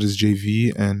not as good as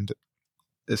JV, and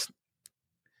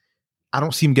I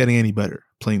don't see him getting any better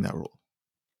playing that role.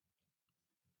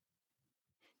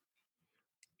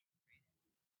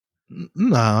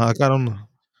 Nah, like, I don't know.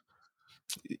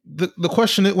 The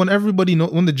question is, when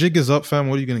the jig is up, fam,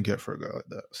 what are you gonna get for a guy like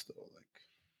that? Still,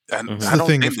 like, and I don't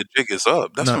think the jig is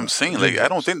up. That's what I'm saying. Like, I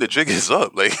don't think the jig is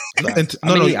up. Like, you know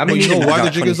why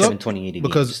the jig is up?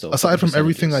 Because aside from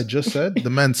everything I just said, the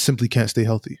man simply can't stay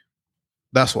healthy.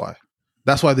 That's why.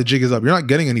 That's why the jig is up. You're not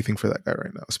getting anything for that guy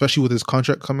right now, especially with his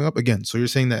contract coming up again. So you're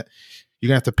saying that you're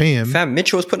gonna have to pay him. Fam,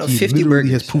 Mitchell was putting up 50 burgers. burgers.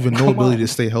 He has proven no ability to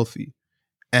stay healthy,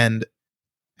 and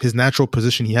his natural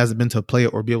position, he hasn't been to play it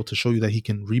or be able to show you that he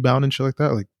can rebound and shit like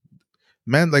that. Like,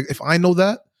 man, like, if I know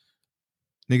that,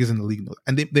 niggas in the league know.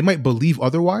 And they might believe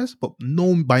otherwise, but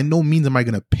by no means am I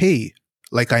going to pay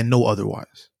like I know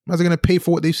otherwise. I'm not going to pay for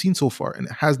what they've seen so far, and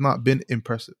it has not been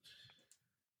impressive.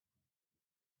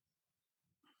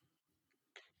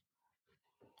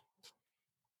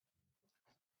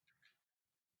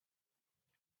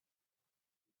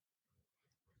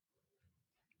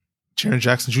 Jaren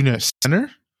Jackson Jr. at center?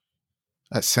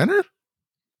 At center?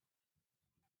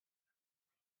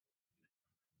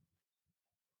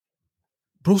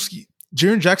 Broski,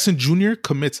 Jaren Jackson Jr.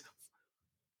 commits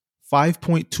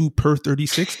 5.2 per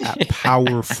 36 at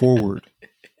power forward.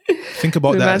 Think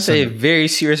about that. Say very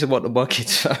serious about the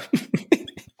buckets.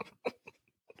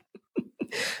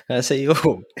 I say,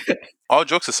 yo, All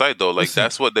jokes aside, though, like Listen.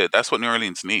 that's what New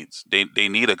Orleans needs. They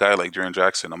need a guy like Jaren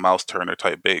Jackson, a Miles Turner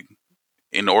type big,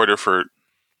 in order for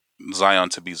Zion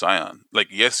to be Zion. Like,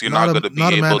 yes, you're not going to be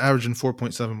not a man able. averaging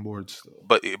 4.7 boards.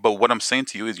 But what I'm saying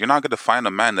to you is, you're not going to find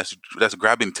a man that's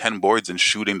grabbing 10 boards and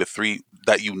shooting the three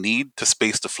that you need to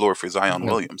space the floor for Zion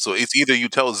No. Williams. So it's either you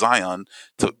tell Zion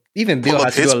to even Bill pull up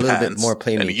has to his do a little bit pants more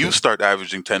and you playmaking. start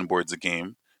averaging 10 boards a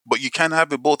game, but you can't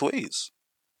have it both ways.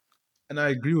 And I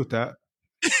agree with that.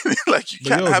 Like, you But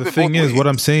can't yo, have the it thing both is, ways. what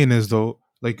I'm saying is, though,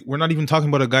 like, we're not even talking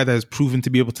about a guy that has proven to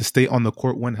be able to stay on the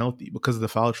court when healthy because of the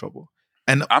foul trouble.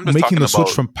 And I'm just making talking the switch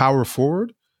about. from power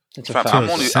forward It's a Fam, fact.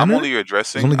 to I'm center only is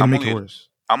addressing. only going to make it worse.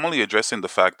 I'm only addressing the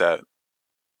fact that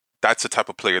that's the type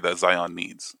of player that Zion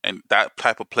needs, and that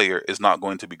type of player is not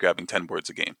going to be grabbing 10 boards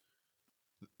a game.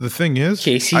 The thing is,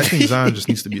 KCP. I think Zion just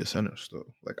needs to be a center still.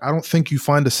 Like, I don't think you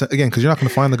find again, because you're not going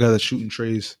to find the guy that's shooting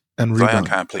trays and Zion rebounding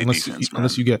can't play defense,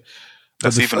 unless man. you get.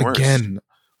 That's even worse.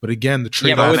 But again, the trade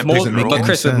Yeah, but Zion with and most, pick and roll. but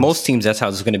Chris, with most teams, that's how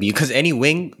it's going to be because any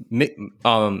wing,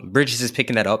 Bridges is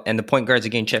picking that up, and the point guards are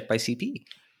getting checked by CP.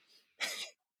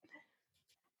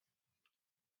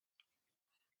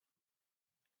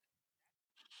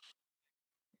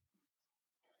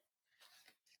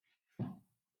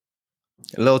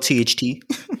 A little THT.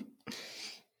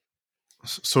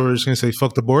 So we're just going to say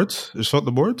fuck the boards. Just fuck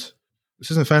the boards.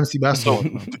 This isn't fantasy basketball.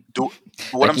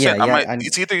 What I'm saying, yeah,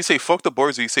 it's either you say fuck the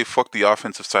boards or you say fuck the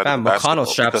offensive side of the basketball,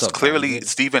 straps because up, clearly man.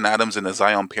 Steven Adams and the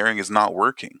Zion pairing is not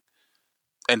working.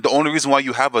 And the only reason why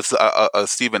you have a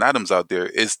Steven Adams out there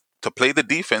is to play the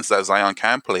defense that Zion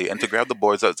can play and to grab the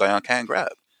boards that Zion can grab.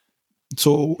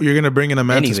 So you're going to bring in a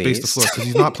man to space the Anyways. floor because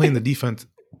he's not playing the defense.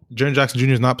 Jaren Jackson Jr.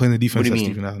 is not playing the defense What that do you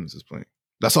mean? Steven Adams is playing.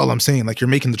 That's all I'm saying. Like, you're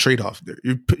making the trade off there.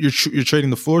 You're trading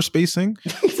the floor spacing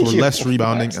for less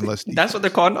rebounding and less defense. That's what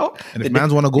they're called now. And if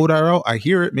mans want to go that route, I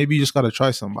hear it. Maybe you just got to try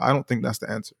some. But I don't think that's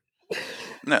the answer.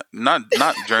 No, not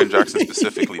Jaren Jackson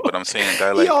specifically, but I'm saying a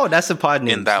guy like Yo, that's a pod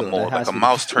name. in that so mold, like has a to be-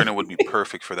 Miles Turner would be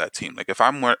perfect for that team. Like, if I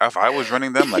was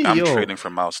running them, like, I'm Yo. trading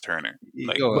for Miles Turner.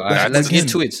 Like, Yo, but all right, that's- let's again, get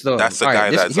to it. So, that's the all guy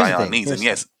right, that here's the Zion thing, needs. here's And the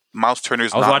yes, Miles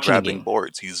Turner's I was not watching the grabbing game.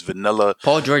 boards. He's vanilla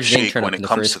Paul George didn't shake turn when up it in the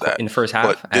comes first to that. in the first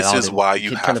half. But this is why you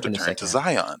He have turned up to in the turn to second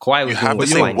half. Zion. Kawhi was You doing have what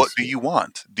to say, Kawhi what needs do to you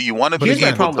want? Do you want to But be Here's my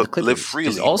again- able problem with to the live Clippers freely?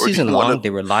 because all or do you season wanna- long they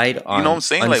relied on You know what I'm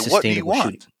saying? Like, what do you unsustainable want?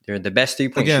 shooting. They're the best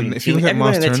 3-point Again, shooting if you team. look at Everyone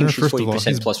Miles on that team Turner, shoots first of all, 40%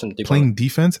 he's plus from the 3-point. playing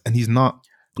defense and he's not.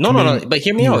 No, committing but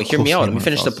hear me anywhere out. Hear me close to out. the Let me amount of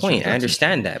finish the fouls that point. Jaren I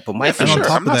understand that, but my Yeah, for thing sure. is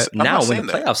top I'm of not, that- I'm now not when saying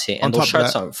the that. playoffs hit On and those top of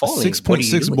shots that, aren't falling, 6.6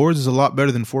 what do? boards is a lot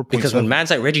better than 4.7. Because when mans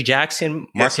like Reggie Jackson,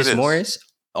 Yes, it Marcus is. Morris,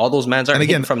 all those mans aren't and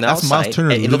again, hitting from the that's outside. Miles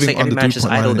Turner It looks living like on every the man just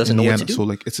 3-point idle line doesn't in know what Indiana. to do. So,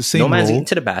 like, it's the same No man's role, getting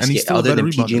to the and he's basket still a other better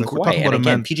than PG rebounder. and Like, we're talking Kawhi. about And a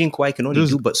man. again, PG and Kawhi can only There's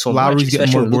do but so much, Lowry's getting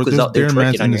especially more when boards. Luka's There's out there bare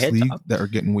mans twerking in on your this head league top. that are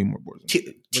getting way more boards.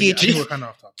 THJ kind of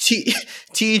off topic.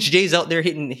 THJ's out there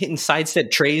hitting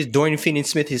sidestep trays. Dorian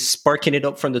Finney-Smith is sparking it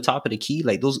up from the top of the key.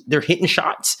 Like those, they're hitting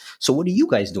shots. So what are you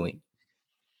guys doing?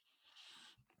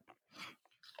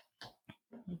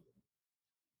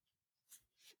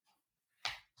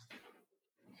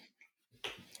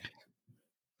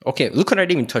 Okay, Luka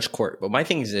didn't even touch court. But my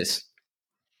thing is this.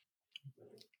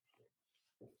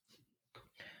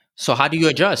 So how do you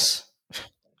adjust?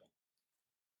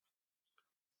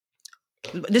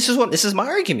 This is my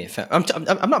argument, fam.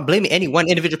 I'm not blaming any one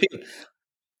individual people.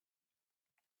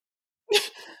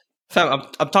 Fam,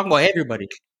 I'm talking about everybody.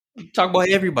 I'm talking about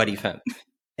everybody, fam.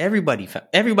 Everybody, fam.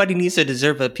 Everybody needs to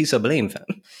deserve a piece of blame, fam.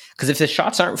 Because if the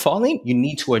shots aren't falling, you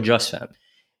need to adjust, fam.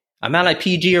 A man like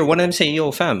PG or one of them say,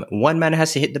 yo, fam, one man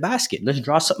has to hit the basket. Let's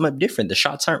draw something up different. The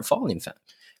shots aren't falling, fam.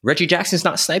 Reggie Jackson's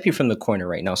not sniping from the corner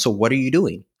right now. So what are you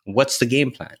doing? What's the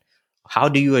game plan? How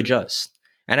do you adjust?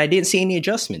 And I didn't see any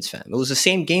adjustments, fam. It was the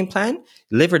same game plan,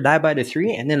 live or die by the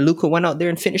three, and then Luka went out there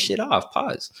and finished it off.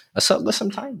 Pause. I saw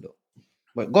some time, though.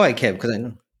 But go ahead, Kev, because I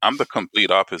know. I'm the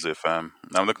complete opposite, fam.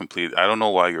 I don't know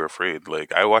why you're afraid.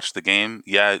 Like, I watched the game.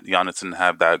 Yeah, Giannis didn't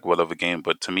have that good of a game,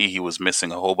 but to me, he was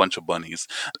missing a whole bunch of bunnies.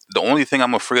 The only thing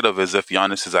I'm afraid of is if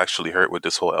Giannis is actually hurt with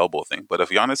this whole elbow thing. But if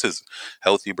Giannis is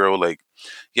healthy, bro, like,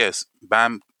 yes,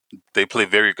 Bam, they play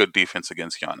very good defense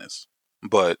against Giannis.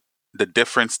 But the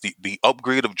difference, the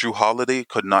upgrade of Drew Holiday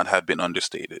could not have been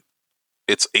understated.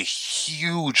 It's a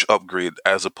huge upgrade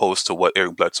as opposed to what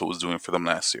Eric Bledsoe was doing for them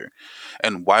last year.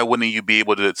 And why wouldn't you be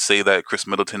able to say that Chris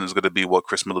Middleton is going to be what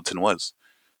Chris Middleton was?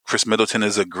 Chris Middleton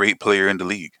is a great player in the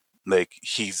league. Like,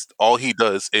 all he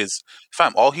does is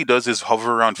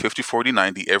hover around 50, 40,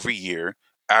 90 every year,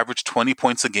 average 20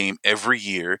 points a game every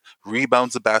year,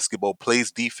 rebounds the basketball,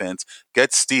 plays defense,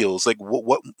 gets steals. Like,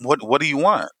 what do you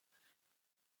want?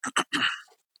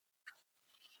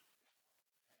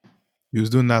 He was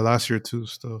doing that last year too.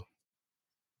 Still,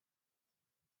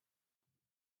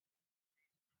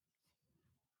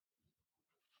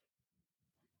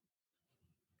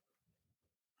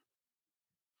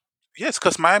 Yes,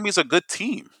 because Miami's a good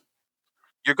team.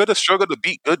 You're going to struggle to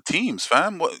beat good teams,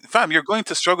 fam. Fam, you're going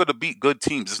to struggle to beat good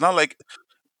teams. It's not like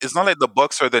the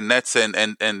Bucks or the Nets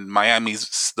and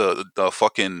Miami's the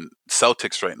fucking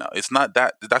Celtics right now. It's not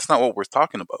that. That's not what we're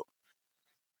talking about.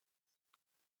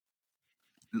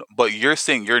 But you're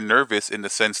saying you're nervous in the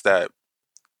sense that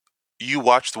you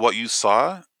watched what you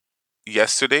saw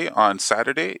yesterday on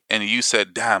Saturday, and you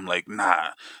said, "Damn, like nah,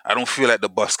 I don't feel like the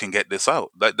Bucks can get this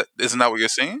out." Isn't that what you're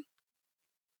saying?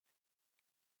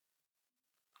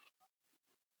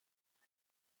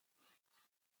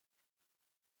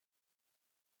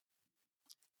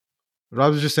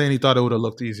 Rob was just saying he thought it would have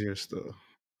looked easier still.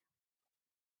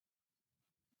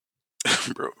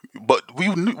 Bro. But we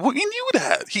knew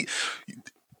that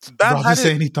Bam Rob had is it.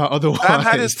 saying he thought Bam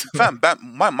had his otherwise.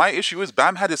 fam. My issue is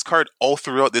Bam had his card all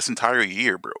throughout this entire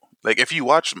year, bro. Like if you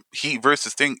watch Heat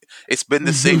versus thing, it's been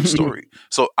the same story.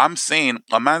 So I'm saying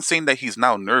a man saying that he's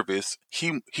now nervous.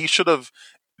 He should have.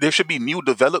 There should be new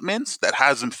developments that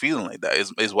has him feeling like that.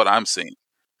 Is what I'm saying.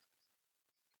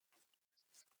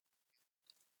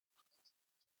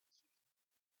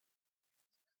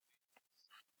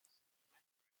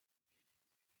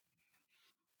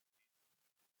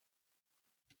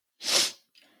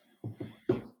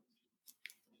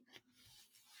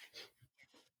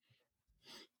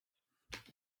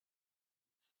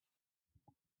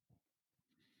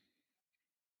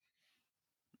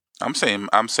 I'm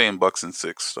saying Bucks in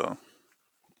six. So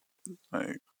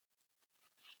like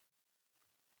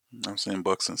I'm saying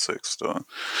Bucks in six. So,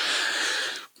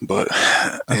 but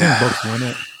I think yeah, Bucks win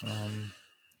it.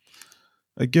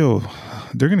 Like yo,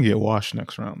 they're gonna get washed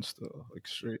next round still. Like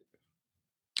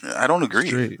I don't agree.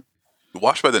 straight.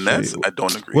 Watched by the Straight. Nets. I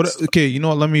don't agree. What? Okay, you know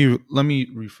what? Let me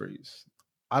rephrase.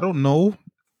 I don't know.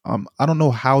 I don't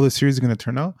know how the series is going to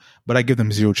turn out, but I give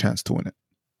them zero chance to win it.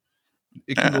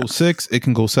 It can Yeah. go 6. It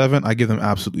can go 7. I give them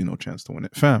absolutely no chance to win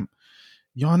it. Fam,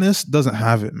 Giannis doesn't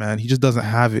have it, man. He just doesn't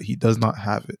have it. He does not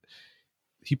have it.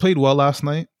 He played well last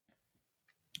night,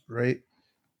 right?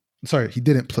 Sorry, he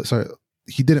didn't play. Sorry,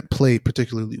 he didn't play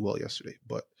particularly well yesterday.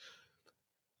 But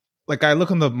like I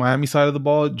look on the Miami side of the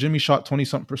ball, Jimmy shot 20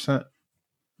 something percent.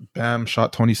 Bam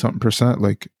shot 20 something percent.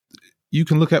 Like you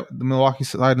can look at the Milwaukee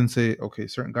side and say, okay,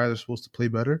 certain guys are supposed to play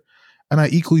better. And I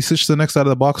equally switch to the next side of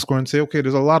the box score and say, okay,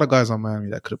 there's a lot of guys on Miami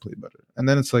that could have played better. And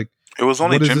then it's like, It was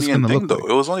only what is this Jimmy going and to Thing look though.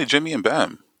 like? It was only Jimmy and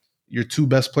Bam. Your two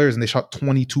best players, and they shot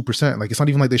 22%. Like, it's not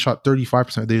even like they shot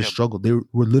 35%. They just struggled. They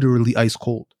were literally ice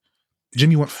cold.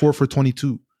 Jimmy went 4 for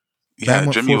 22. Bam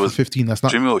went Jimmy 4 was for 15.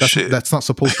 Jimmy was shit. That's not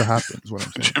supposed to happen, is what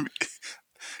I'm saying.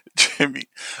 Jimmy.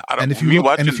 I don't. And if you Me look,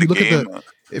 watching and if you the look game,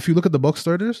 if you look at the Bucks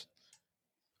starters,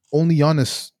 only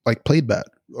Giannis like played bad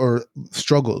or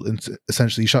struggled. And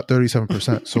essentially, he shot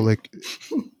 37%. So like,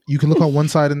 you can look on one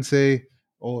side and say,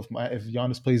 "Oh, if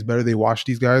Giannis plays better, they wash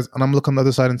these guys." And I'm looking on the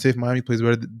other side and say, "If Miami plays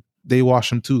better, they wash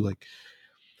them too." Like,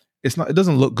 it's not. It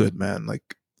doesn't look good, man.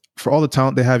 Like for all the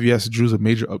talent they have, yes, Drew's a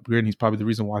major upgrade, and he's probably the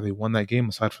reason why they won that game,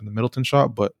 aside from the Middleton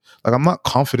shot. But like, I'm not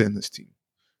confident in this team.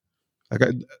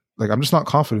 Like, I'm just not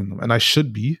confident in them, and I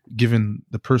should be, given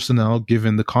the personnel,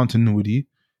 given the continuity,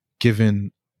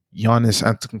 given Giannis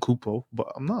Antetokounmpo,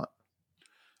 but I'm not.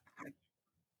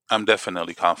 I'm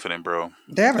definitely confident, bro.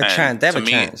 They have a chance. They have to a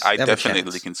me, chance. I They have a definitely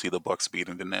chance. can see the Bucks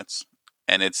beating the Nets,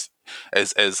 and it's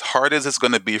as hard as it's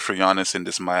going to be for Giannis in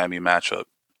this Miami matchup.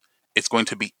 It's going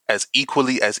to be as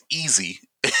equally as easy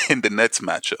in the Nets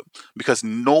matchup because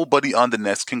nobody on the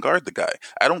Nets can guard the guy.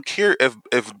 I don't care if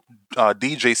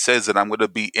DJ says that I'm going to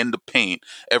be in the paint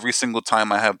every single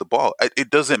time I have the ball. It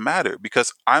doesn't matter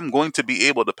because I'm going to be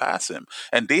able to pass him.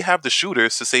 And they have the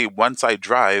shooters to say once I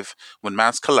drive, when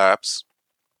mass collapse,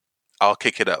 I'll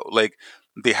kick it out. Like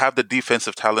they have the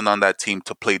defensive talent on that team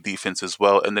to play defense as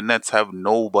well, and the Nets have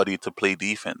nobody to play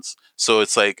defense. So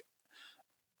it's like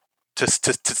to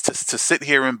sit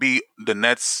here and be the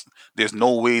Nets. There's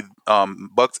no way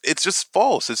Bucks. It's just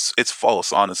false. It's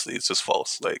false. Honestly, it's just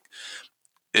false. Like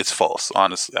it's false.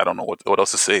 Honestly, I don't know what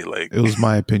else to say. Like It was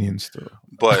my opinion still,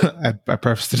 but I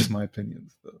prefaced it as my opinion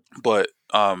still. but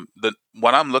the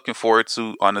what I'm looking forward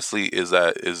to honestly is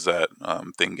that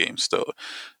thing game still.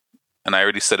 And I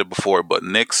already said it before, but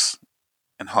Knicks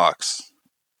and Hawks.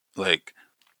 Like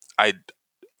I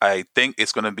I think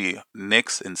it's gonna be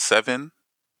Knicks in 7,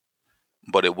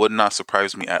 but it would not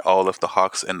surprise me at all if the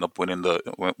Hawks end up winning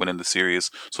the series.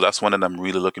 So that's one that I'm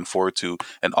really looking forward to.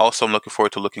 And also I'm looking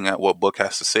forward to looking at what Book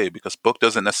has to say because Book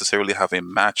doesn't necessarily have a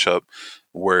matchup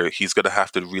where he's gonna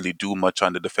have to really do much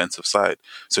on the defensive side.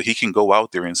 So he can go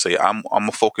out there and say, I'm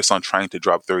gonna focus on trying to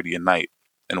drop 30 a night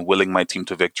and willing my team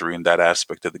to victory in that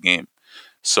aspect of the game.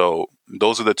 So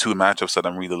those are the two matchups that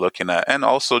I'm really looking at, and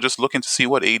also just looking to see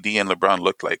what AD and LeBron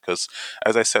look like. Because,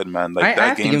 as I said, man, like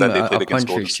that game that they played against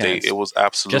Golden State, it was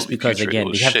absolutely just because putrid. again It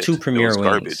was they have shit. two premier It was wins.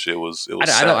 Garbage. It was.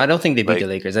 I don't think they beat Like, the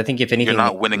Lakers. I think if anything, you're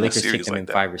not winning the a Lakers series take them like in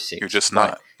that. 5 or 6. You're just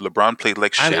not. LeBron played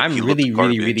like shit. I'm He really, looked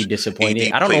really, garbage. really disappointed.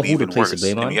 AD I don't know played who to even place the worse.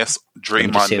 blame on. And yes, Let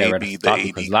me just say Draymond that may right be off the the top, AD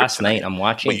because last kryptonite, night I'm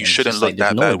watching, but you and it's shouldn't just look like there's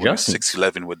that no bad with a adjustments.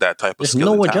 6'11" with that type of There's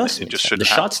skill no and talent. It adjustments. just The shouldn't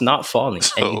happen. shot's not falling,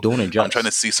 and you So don't adjust. I'm trying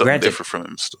to see something Granted, different from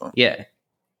him still. yeah.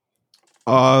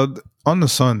 On the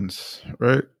Suns,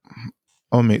 right?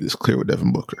 I'll make this clear with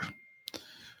Devin Booker.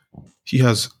 He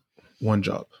has one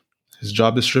job. His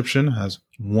job description has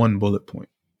one bullet point.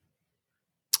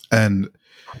 And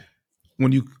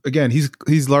when you again, he's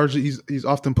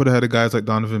often put ahead of guys like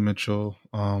Donovan Mitchell,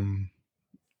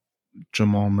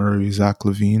 Jamal Murray, Zach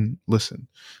LaVine. Listen,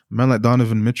 a man like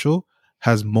Donovan Mitchell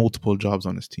has multiple jobs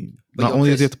on his team. But Not only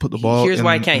does he have to put the ball here's in,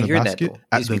 why I can't in the hear basket, that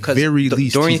though. at Is the because very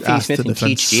least, Dorian he's Finney-Smith asked to and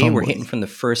defend THJ were somebody. hitting from the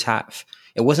first half.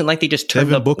 It wasn't like they just turned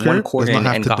Devin up Booker one quarter does not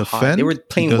have and to got defend. hot. They were He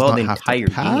playing does well not the have to entire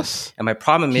game. pass. And my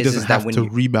problem He is doesn't that have when to you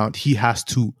rebound. He has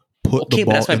to put the okay,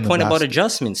 ball but that's my in the point about basket.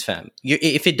 adjustments, fam.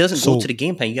 If it doesn't So, go to the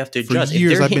game plan, you have to for adjust.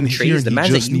 years, If they're I've been hitting hearing trees, the he mans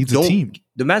just that you needs a don't, team.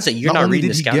 the mans that you're Not not only reading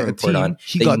did the he scouting get a report team, on,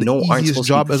 he that got you the know aren't easiest supposed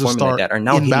to be job as a performing like star that, are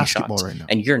now in hitting basketball shots, right now.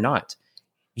 and you're not.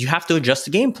 You have to adjust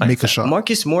the game plan. Make a fam. shot.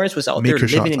 Marcus Morris was out Make there your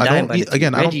living shots. and I dying don't by the need, team.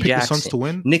 again. I don't Reggie pick the Jackson, Suns to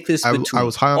win. Nicholas I Batum,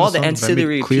 was high on all the the Suns, but I made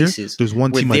ancillary it clear pieces. there's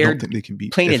one were team I there don't think they can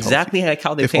beat. playing if exactly healthy. like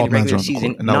how they If play in all the man's regular are on the season,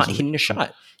 court, and that not was it. hitting a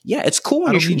shot. Yeah, it's cool I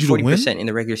when you're don't need shooting you to win, 40% in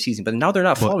the regular season, but now they're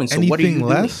not but falling. So what are you anything doing?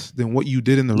 less than what you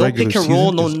did in the No regular pick and season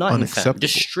roll, no is nothing, fam. unacceptable.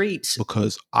 Just straight.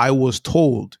 Because I was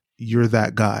told you're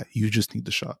that guy. You just need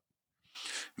the shot.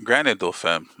 Granted, though,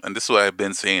 fam, and this is what I've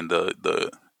been saying.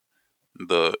 The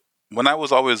when I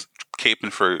was always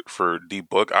caping for D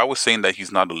Book, I was saying that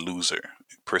he's not a loser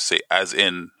per se, as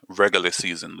in regular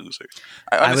season loser.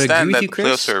 I I would agree understand with that you, the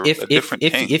Chris. playoffs are If a different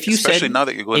thing, if you especially said now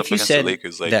that you're going up if you against the said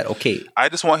Lakers. Like, that okay, I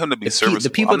just want him to be serviceable. the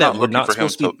people I'm that not were looking not for him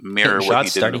supposed to to be mirror hitting what he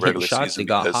shots did in started the hitting regular shots, they season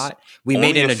got because hot. We made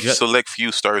only an a adjustment. select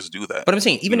few stars do that. But I'm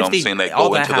saying, even You know if what I'm they saying? Like, all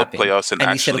go that into the happened, playoffs and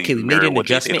and you said, actually okay, we made mirror an what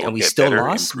they did adjustment or and we get still better,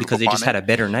 lost improve because they upon just it. had a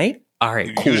better night. All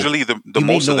right, cool. Usually, the You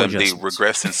made most of no them, they adjustments.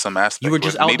 regress in some aspect. You were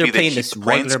just out maybe there they playing keep this the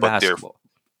points, regular but their basketball.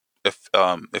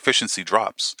 efficiency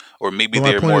drops, or maybe But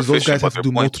my they're point more is, those efficient, guys but have to their do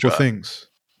points multiple drop. things.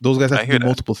 Those guys have I to hear do that.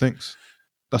 multiple things.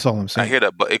 That's all I'm I saying. hear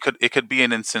that, but it could be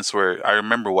an instance where I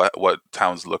remember what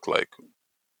Towns looked like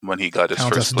when he got his Towns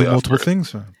has first to do playoff multiple berth.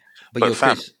 things, man. But But yo,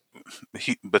 fam, Chris,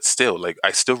 but still, like,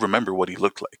 I still remember what he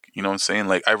looked like. You know what I'm saying?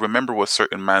 Like, I remember what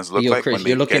certain mans but look yo, like Chris, when they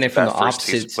you're looking at get it from that the first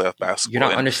taste opposites. of playoff basketball. You're not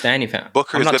And understanding, fam.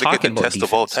 Booker I'm is not going to get talking the about test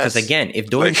of all defense because tests. again, if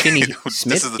Dorian Like,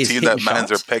 Finney-Smith this is the is team hitting that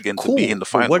mans are shots, pegging cool. to be in the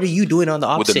But what are finals you doing on the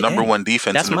with the opposite number end? one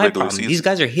defense That's in the my regular problem. season. These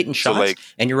guys are hitting So, shots, like,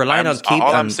 and you're relying on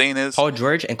all I'm saying is Paul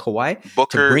George and Kawhi to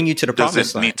Booker bring you to the promised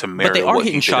doesn't line. need to But mirror they are what he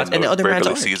hitting did shots, in and the the other mans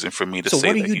regular aren't. season for me to So say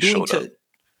what are that you he doing showed up. to?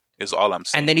 Is all I'm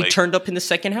saying. And then he Like, turned up in the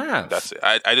second half. that's it.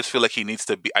 I just feel like he needs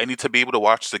to be. I need to be able to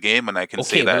watch the game, and I can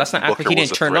say Okay, but that let's not act like Booker he was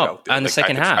didn't a turn threat up out there. on the Like,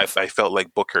 second half. I felt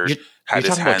like Booker You're had his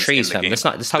talking about hands trays, in the fam. game. Let's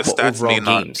talk The about stats may overall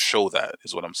not games. show that.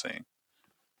 Is what I'm saying.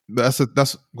 That's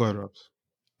go ahead, Robs.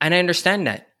 And I understand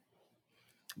that.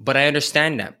 But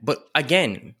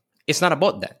again, it's not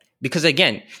about that. Because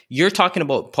again, you're talking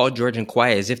about Paul George and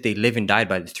Kawhi as if they live and died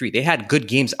by the three. They had good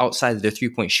games outside of their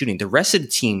 3-point shooting. The rest of the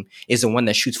team is the one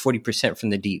that shoots 40%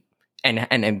 from the deep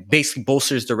and basically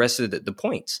bolsters the rest of the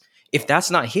points. If that's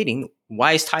not hitting,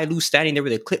 why is Ty Lue standing there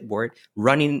with a clipboard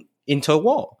running into a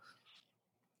wall?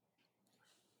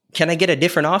 Can I get a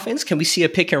different offense? Can we see a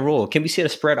pick and roll? Can we see a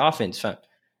spread offense, fam?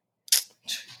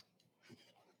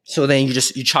 So then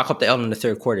you chalk up the L in the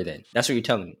third quarter then. That's what you're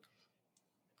telling me.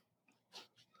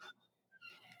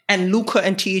 And Luka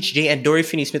and THJ and Dorian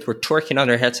Finney-Smith were twerking on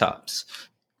their head tops.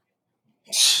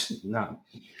 Nah.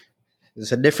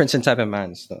 There's a difference in type of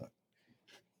man stuff.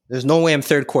 There's no way I'm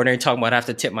third quarter and talking about I have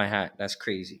to tip my hat. That's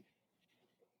crazy.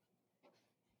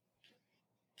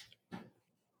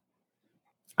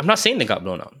 I'm not saying they got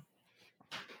blown out.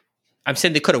 I'm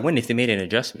saying they could have won if they made an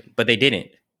adjustment, but they didn't.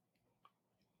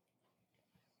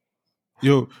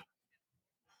 Yo,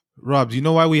 Rob, do you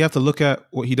know why we have to look at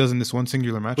what he does in this one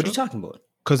singular matchup? What are you talking about?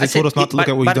 Because they I told said us not to look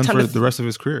by- at what by he's the done time for the rest of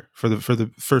his career, for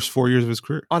the first 4 years of his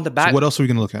career. On the back, So what else are we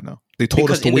going to look at now? They told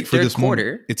because us to in the wait for third this quarter,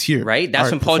 moment. It's here, right? That's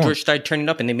All when Paul perform. George started turning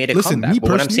up and they made a Listen, comeback. me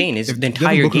But what I'm personally, saying is if the Devin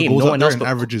entire Booker game, goes no out one there else and but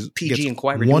averages, PG gets and Kawhi were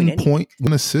 1 doing anything. point,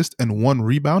 1 assist, and 1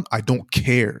 rebound, I don't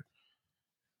care.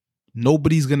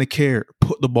 Nobody's going to care.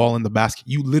 Put the ball in the basket.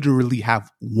 You literally have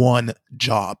one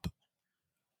job.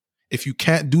 If you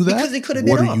can't do that, Because they could have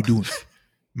what been are you up. doing?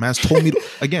 Man's told me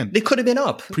They could have been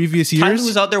up. previous Tyler years,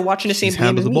 was out there watching the same he's game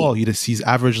handled as the me. ball. He's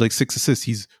averaged like 6 assists.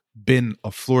 He's been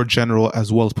a floor general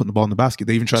as well as putting the ball in the basket.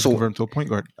 They even tried to convert him to a point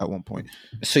guard at one point.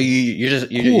 So you're just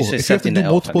Cool. If you have to accepting do the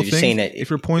multiple L. You're just saying things, that if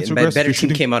your points regress, if your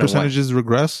shooting percentages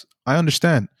regress, I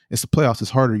understand. It's the playoffs.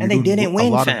 It's harder. And they didn't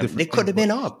win, fam. They could have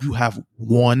been up. You have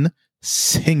one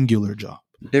singular job.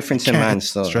 Difference in man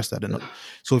still. Stress that enough.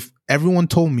 So if everyone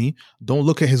told me, don't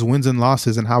look at his wins and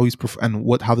losses and how he's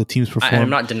how the team's performed. I'm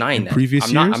not denying that.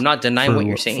 I'm not denying what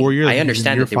you're saying. 4 years, I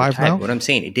understand that they were tied. now, what I'm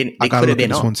saying, it didn't. I They gotta could have look at been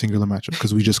this up. one singular matchup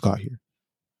because we just got here.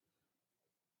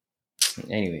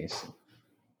 Anyways,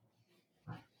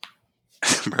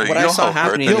 Bro, what I saw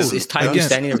happening is Ty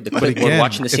standing there. We're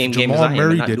watching the same game as I am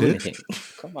and not doing anything.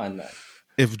 Come on, man.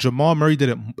 If Jamal Murray did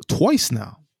it twice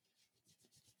now.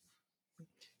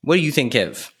 What do you think,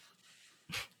 Kev?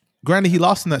 Granted, he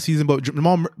lost in that season, but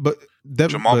Jamal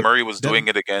Murray was doing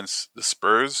it against the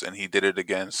Spurs, and he did it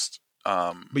against.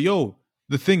 But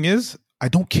the thing is, I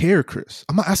don't care, Chris.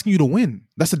 I'm not asking you to win.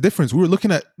 That's the difference. We were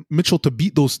looking at Mitchell to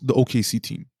beat the OKC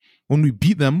team. When we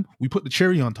beat them, we put the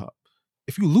cherry on top.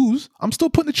 If you lose, I'm still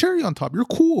putting the cherry on top. You're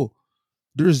cool.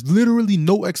 There's literally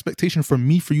no expectation from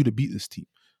me for you to beat this team.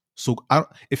 So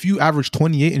if you average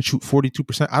 28 and shoot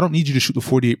 42%, I don't need you to shoot the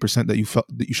 48% that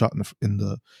you shot in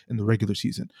the regular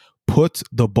season. Put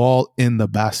the ball in the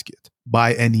basket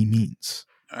by any means.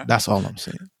 That's all I'm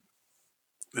saying.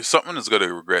 There's something that's going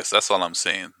to regress. That's all I'm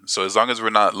saying. So as long as we're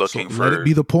not looking for, let it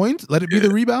be the points, let it be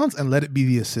the rebounds, and let it be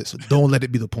the assists. So don't let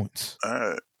it be the points. All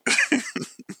right.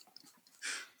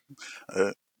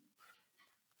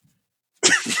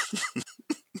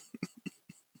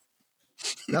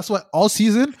 That's why all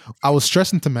season I was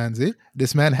stressing to Manze,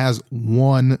 this man has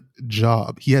one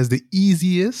job. He has the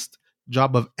easiest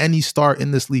job of any star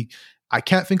in this league. I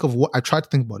can't think of I tried to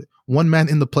think about it. One man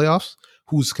in the playoffs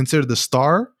who's considered the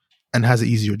star and has an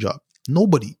easier job.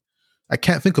 Nobody. I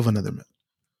can't think of another man.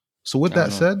 So with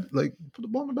that said, like, put the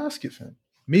ball in the basket, fam.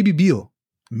 Maybe Beal.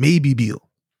 Maybe.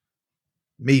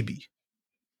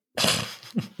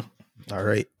 All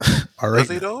right. Does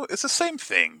he though? It's the same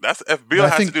thing. That's if Beal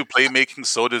has to do playmaking,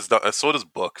 so does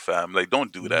Book, fam. Like,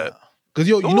 don't do that. Because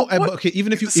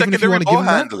even if you want to give him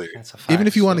that, even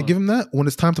if you want to give him that, when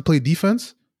it's time to play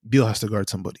defense, Beal has to guard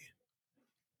somebody.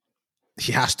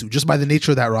 He has to, just by the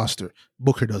nature of that roster.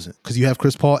 Booker doesn't, because you have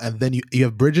Chris Paul, and then you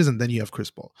have Bridges, and then you have Chris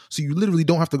Paul. So you literally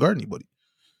don't have to guard anybody.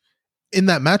 In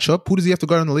that matchup, who does he have to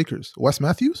guard on the Lakers? Wes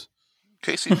Matthews?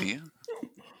 KCP.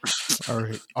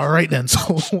 All right then.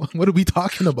 So what are we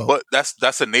talking about? But that's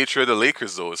the nature of the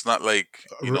Lakers, though. It's not like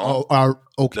the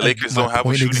Lakers don't have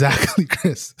a shooting exactly,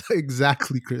 Chris.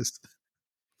 Exactly, Chris.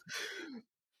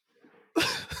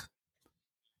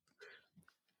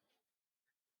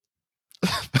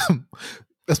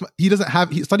 He doesn't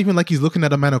have. It's not even like he's looking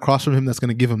at a man across from him that's going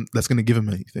to give him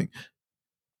anything.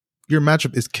 Your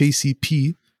matchup is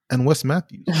KCP and Wes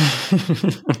Matthews.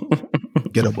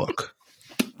 Get a buck.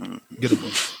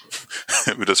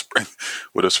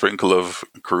 with a sprinkle of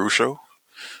Caruso.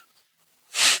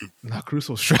 Nah,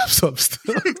 Caruso straps up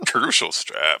still. Caruso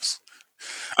straps.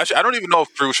 Actually, I don't even know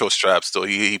if Caruso straps still.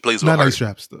 He plays with heart.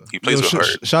 Straps still. He plays with heart.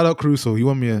 Shout out Caruso. He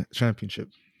won me a championship.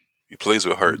 He plays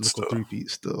with heart still. 3-peat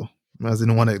still. I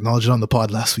didn't want to acknowledge it on the pod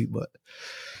last week, but.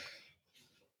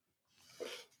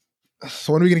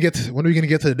 So when are we gonna get to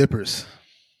the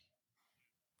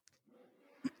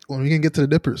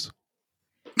Dippers?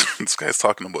 This guy's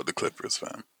talking about the Clippers,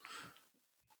 fam.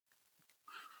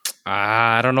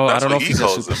 I don't know. That's I don't know if he's a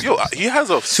superstar. He has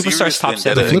a superstar's top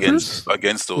vendetta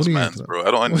against those men, bro.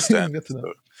 I don't understand it.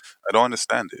 I don't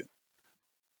understand it.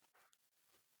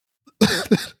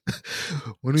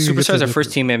 Superstars are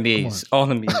first team NBAs. All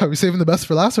NBA. Are we saving the best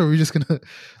for last, or are we just gonna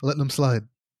let them slide?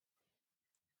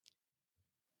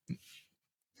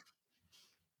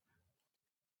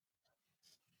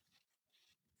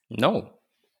 No.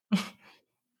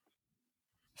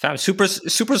 Fam,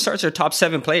 superstars are top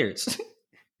 7 players.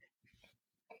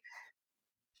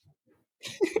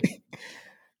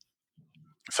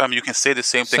 Fam, you can say the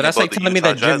same thing about the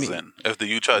Utah Jazz then. If the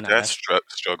Utah Jazz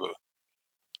struggle.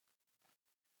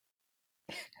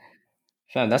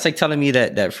 Fam, that's like telling me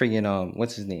that friggin'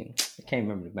 what's his name? I can't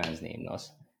remember the man's name.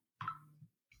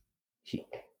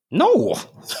 No.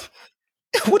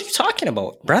 What are you talking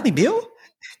about? Bradley Beal?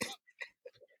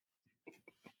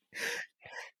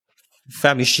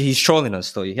 Fam, he's trolling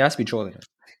us though. He has to be trolling us.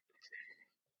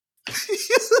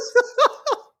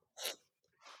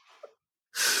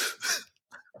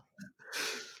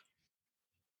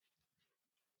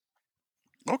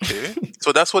 Okay,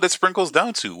 so that's what it sprinkles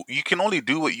down to. You can only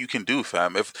do what you can do,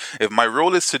 fam. If my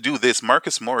role is to do this,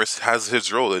 Marcus Morris has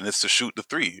his role, and it's to shoot the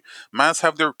three. Mans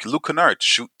have their Luke Kennard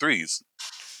shoot threes.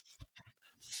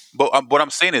 But what I'm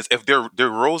saying is, if their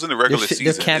roles in the regular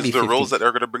season can't is be the 50. roles that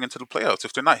are going to bring into the playoffs.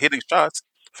 If they're not hitting shots,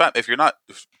 fam, if you're not,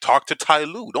 talk to Ty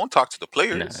Lue. Don't talk to the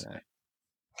players. Nah.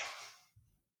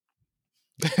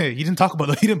 Hey, he didn't talk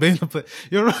about. He didn't blame the play.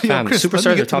 Yo, Fam, Chris, let me superstars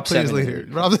are get to the top players 7. later.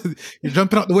 Rob, you're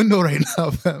jumping out the window right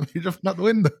now, fam. You're jumping out the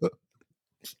window.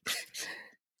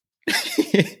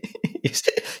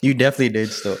 You definitely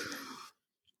did still.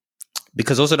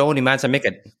 Because those are the only mans that make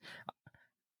it.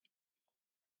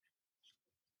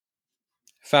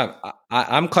 Fam,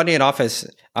 I'm cutting it off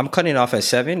as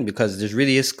 7 because there's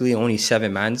realistically only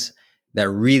 7 mans that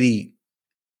really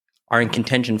are in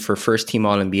contention for first team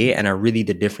All NBA and are really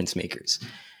the difference makers.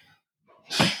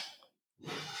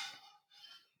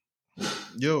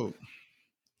 Yo,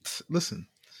 listen.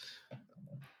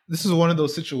 This is one of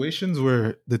those situations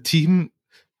where the team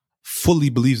fully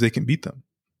believes they can beat them.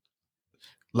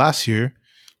 Last year,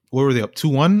 what were they up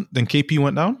 2-1? Then KP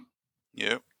went down.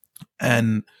 Yep.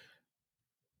 And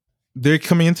they're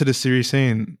coming into the series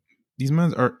saying these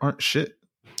men aren't shit.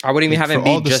 I wouldn't even have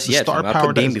Embiid just yet. Star I power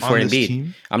put Dame that is before on this Embiid.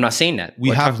 team, I'm not saying that.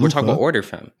 we're talking Luka. about order,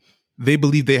 fam. They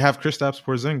believe they have Kristaps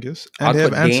Porzingis, and I'll they have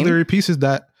put Dame, ancillary pieces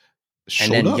that showed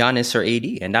and then up. Giannis or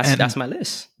AD, and that's my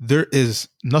list. There is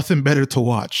nothing better to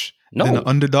watch No. than an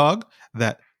underdog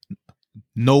that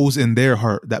knows in their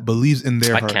heart, that believes in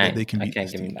their heart that they can beat I can't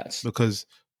this give me team, that because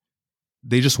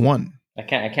they just won. I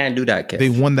can't do that, Kev. They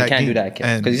won that I can't game. do that,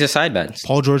 Kev, because he's a side bench.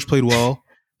 Paul George played well.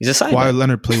 He's a side Kawhi bench.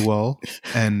 Leonard played well,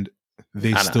 and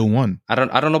they still won. I don't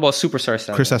know about superstar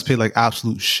side Chris has bench. played like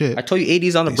absolute shit. I told you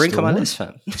AD's on the They brink of still my won. list,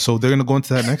 fam. So they're gonna go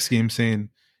into that next game saying,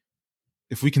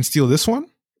 if we can steal this one,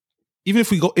 even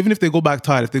if they go back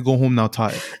tied, if they go home now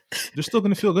tied, they're still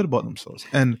gonna feel good about themselves.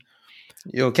 And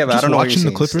Yo, Kevin, I just don't know what watching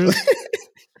you're the saying. Clippers,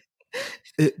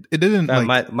 it didn't Man,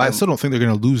 like. I still don't think they're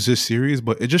gonna lose this series,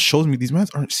 but it just shows me these men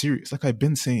aren't serious. Like I've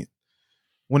been saying,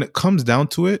 when it comes down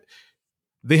to it,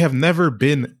 they have never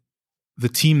been the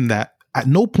team that. At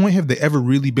no point have they ever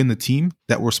really been the team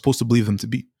that we're supposed to believe them to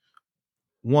be.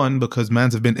 One, because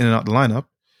mans have been in and out the lineup.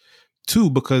 Two,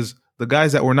 because the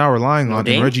guys that we're now relying on,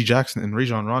 Dame? Reggie Jackson and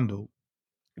Rajon Rondo,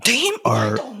 Dame?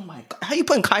 are Oh my god! How you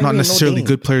putting Kyrie? not necessarily and no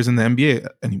Dame? good players in the NBA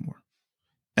anymore.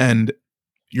 And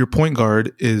your point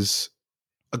guard is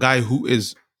a guy who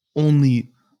is only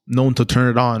known to turn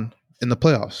it on in the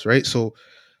playoffs, right? So,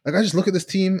 like, I just look at this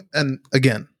team, and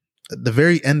again, at the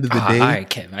very end of the day, all right,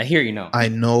 Kev, I hear you now. I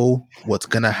know what's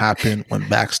gonna happen when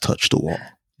backs touch the wall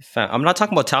Fam, I'm not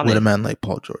talking about talent. with a man like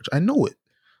Paul George. I know it.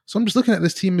 So I'm just looking at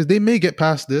this team as they may get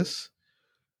past this.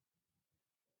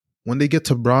 When they get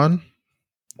to Bron's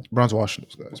washing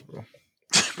those guys, bro.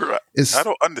 Bro, It's, I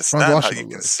don't understand Bron's how washing you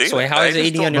those can guys. say So that. how is I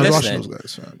just AD on don't your Bron's list washing then? those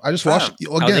guys, fam. I just Fam. watched AD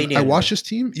I on watched there? this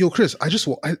team. Yo, Chris,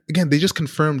 again, they just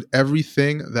confirmed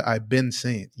everything that I've been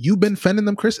saying. You've been fending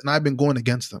them, Chris, and I've been going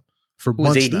against them for Who's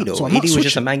months AD now. though? So I'm AD not was just a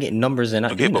switching. man getting numbers and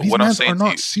not Okay, doing but it. These what I'm mans saying are to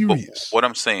not you, serious. what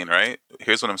I'm saying, right?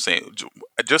 Here's what I'm saying.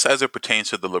 Just as it pertains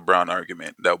to the LeBron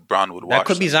argument that Brown would watch. That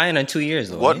could be them, Zion in 2 years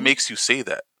though. what right? makes you say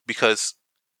that? Because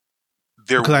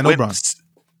they're Because I know Brown.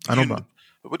 I know you- Brown.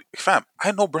 But, fam,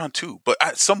 I know Brown too. But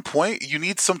at some point, you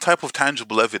need some type of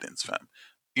tangible evidence, fam.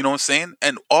 You know what I'm saying?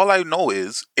 And all I know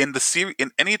is in the series,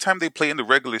 in any time they play in the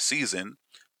regular season,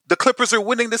 the Clippers are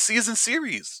winning the season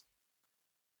series.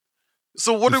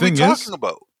 So what The are we thing talking is-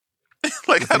 about?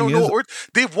 Like, the I don't thing know. is- Or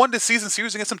they've won the season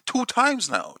series against them 2 times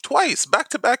now, twice,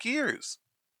 back-to-back years.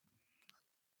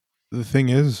 The thing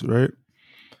is, right?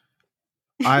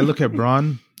 I look at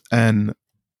Braun, and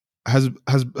has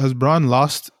Braun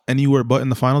lost anywhere but in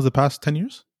the finals the past 10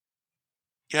 years?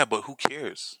 Yeah, but who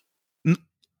cares?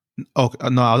 Okay,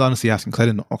 no, I was honestly asking because I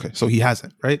didn't know. Okay, so he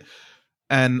hasn't, right?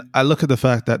 And I look at the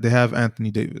fact that they have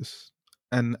Anthony Davis,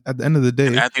 and at the end of the day,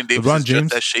 And Anthony Davis LeBron is James,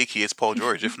 just as shaky as Paul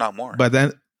George, if not more. but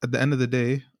then at the end of the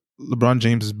day, LeBron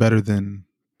James is better than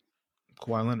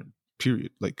Kawhi Leonard.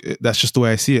 Period. Like that's just the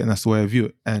way I see it, and that's the way I view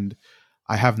it. And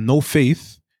I have no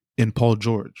faith in Paul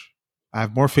George. I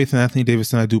have more faith in Anthony Davis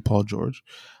than I do Paul George.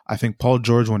 I think Paul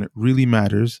George, when it really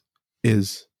matters,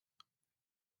 is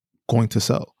going to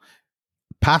sell.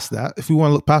 Past that, if we want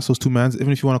to look past those two mans,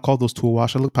 even if you want to call those two a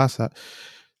wash, I look past that.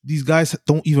 These guys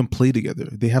don't even play together.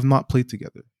 They have not played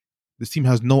together. This team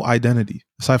has no identity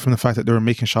aside from the fact that they were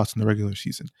making shots in the regular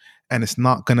season, and it's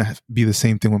not going to be the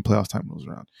same thing when playoff time rolls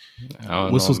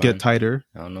around. Whistles get tighter.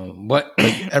 I don't know. What?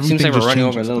 Everything Seems like we're just running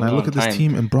over a changes. little And I bit look on at this time.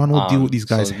 team, and Braun will deal with these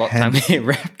So guys. it's about time hands. to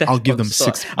wrap that I'll give up. them So,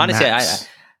 6 honestly, max.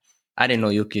 I didn't know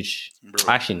Jokic.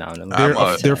 Bro. Actually, now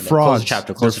They're frauds.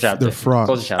 Close the chapter. They're frauds.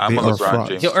 Close the chapter. I'm They a are LeBron frauds.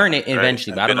 James He'll earn it fan,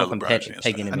 eventually, right? but I don't know I've if I'm been a LeBron James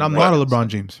pegging fan. him. And I'm in not a right. LeBron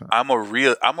James fan.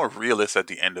 I'm a realist at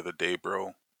the end of the day,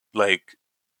 bro. Like,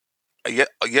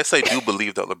 yes, I do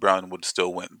believe that LeBron would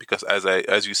still win because,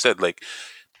 as you said, like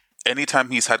anytime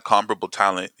he's had comparable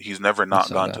talent, he's never I not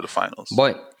saw gone to that. the finals.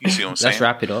 But You see what I'm let's saying?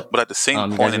 wrap it up. But at the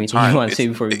same You point guys, in anything you time, want to say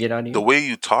before we get out of here? the way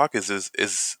you talk is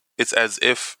it's as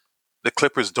if the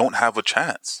Clippers don't have a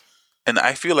chance, and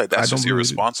I feel like I that's don't just believe they do.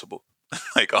 irresponsible.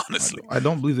 Like honestly, I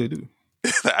don't believe they do.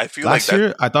 I feel like Last that.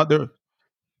 year, I thought they were.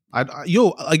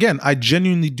 Again, I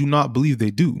genuinely do not believe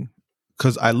they do,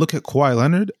 because I look at Kawhi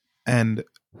Leonard and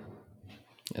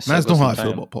man's know how I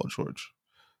feel about Paul George.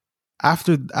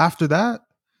 After that,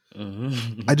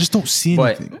 I just don't see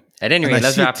anything. But at any rate,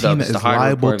 let's wrap it up. It's the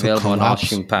Hardwood Report available on all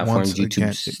streaming platforms: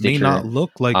 YouTube, It may not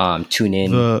look like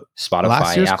TuneIn,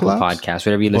 Spotify, Apple Podcasts,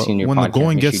 whatever you're listening to your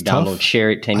podcast. Make sure you download,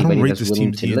 share it to anybody that's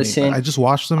willing to listen. I just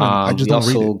watch them. And I just don't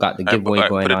rate it. We also got the giveaway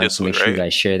going on, so make sure you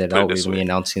guys share that out. We're going to be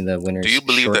announcing the winners. Do you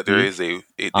believe shortly. that there is a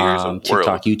world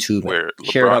TikTok, YouTube, where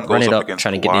share it LeBron up, run goes it up up, against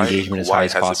trying to get the Kawhi, engagement as Kawhi high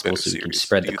as has a possible better so we can series?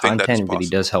 spread Do the you think that content. is It really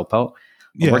possible? does help out.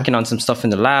 Yeah. We're working on some stuff in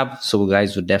the lab, so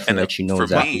guys will definitely let you know for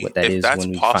exactly me, what that if is that's when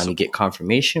we possible, finally get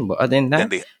confirmation. But other than then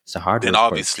that, it's a hard then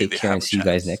report. obviously Take they care have and a see you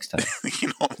guys chance. next time. You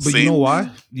know what I'm But saying? you know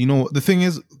why? The thing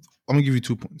is, I'm gonna give you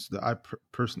 2 points that I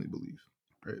personally believe.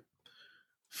 Right.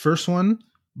 First one,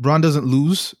 Bron doesn't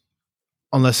lose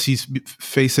unless he's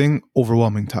facing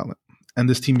overwhelming talent, and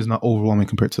this team is not overwhelming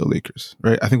compared to the Lakers.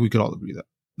 Right. I think we could all agree that.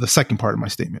 The second part of my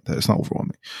statement, that it's not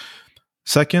overwhelming.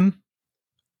 Second,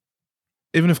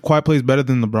 even if Kawhi plays better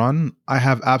than LeBron, I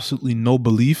have absolutely no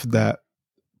belief that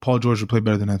Paul George will play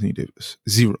better than Anthony Davis.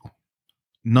 Zero.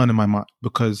 None in my mind.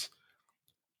 Because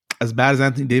as bad as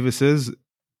Anthony Davis is,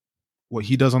 what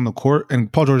he does on the court, and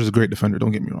Paul George is a great defender,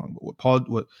 don't get me wrong, but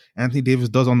what Anthony Davis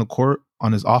does on the court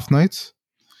on his off nights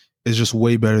is just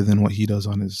way better than what he does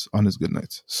on his good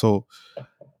nights. So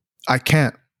I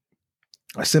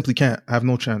simply can't. I have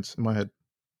no chance in my head.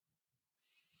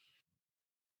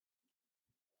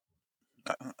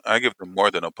 I give them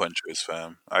more than a puncher's,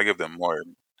 fam. I give them more.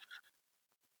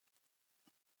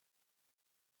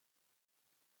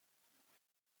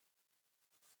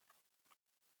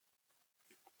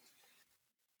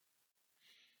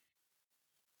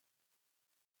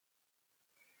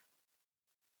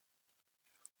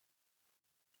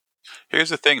 Here's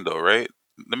the thing, though, right?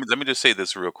 Let me just say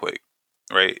this real quick,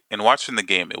 right? In watching the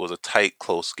game, it was a tight,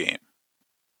 close game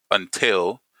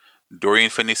until Dorian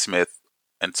Finney-Smith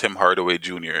and Tim Hardaway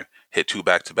Jr. hit 2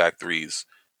 back-to-back threes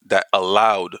that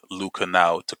allowed Luka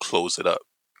now to close it up.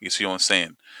 You see what I'm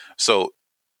saying? So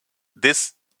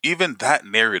this, even that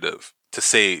narrative to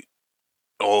say,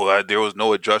 oh, there was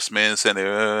no adjustments and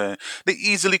they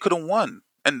easily could have won.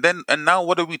 And now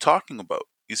what are we talking about?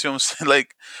 You see what I'm saying?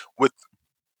 Like with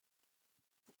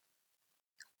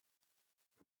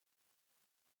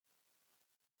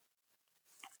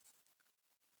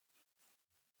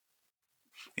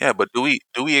yeah, but do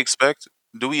we expect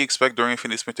Dorian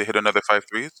Finney-Smith to hit another 5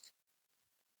 threes?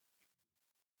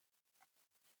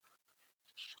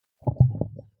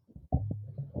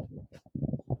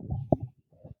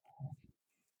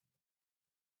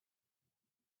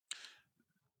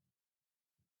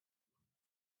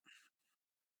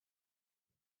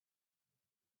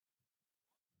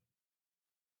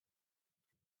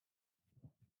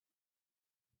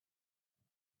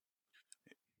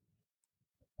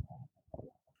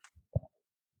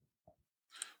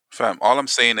 Fam, all I'm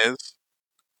saying is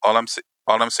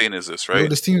this, Yo, right?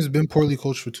 this team has been poorly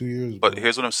coached for 2 years, But bro.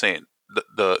 here's what I'm saying: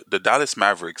 the Dallas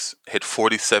Mavericks hit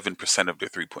 47% of their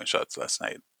 3-point shots last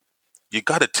night. You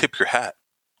got to tip your hat.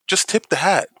 Just tip the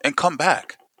hat and come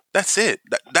back. That's it.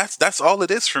 That's all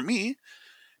it is for me.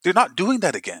 They're not doing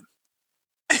that again.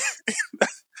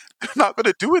 They're not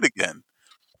going to do it again.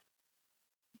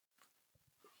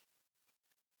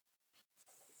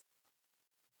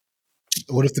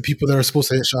 What if the people that are supposed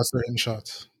to hit shots are hitting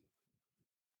shots?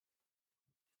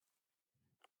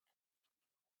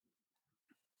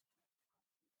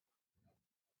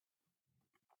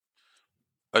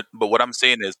 But what I'm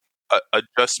saying is,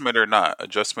 adjustment or not,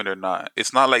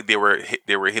 it's not like they were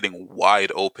hitting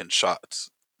wide open shots.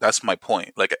 That's my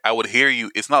point. Like I would hear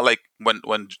you. It's not like when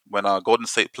Golden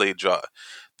State played Ja,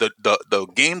 the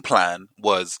game plan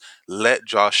was let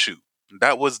Ja shoot.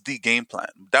 That was the game plan.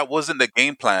 That wasn't the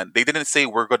game plan. They didn't say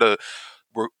we're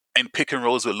in pick and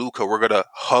rolls with Luca. We're gonna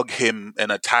hug him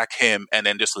and attack him and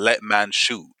then just let man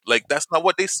shoot. Like that's not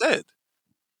what they said.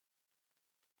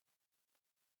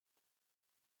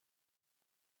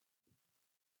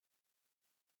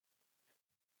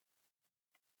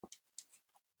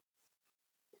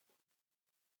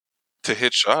 To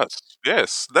hit shots.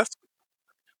 Yes, that's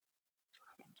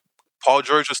Paul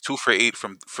George was 2 for 8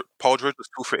 Paul George was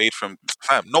 2 for 8 from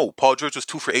fam. No, Paul George was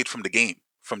 2 for 8 from the game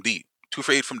from deep. 2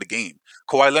 for 8 from the game.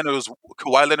 Kawhi Leonard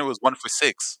was 1 for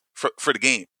 6 for the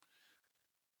game.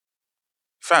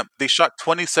 Fam, they shot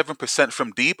 27%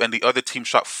 from deep, and the other team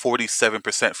shot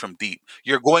 47% from deep.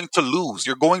 You're going to lose.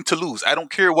 You're going to lose. I don't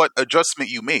care what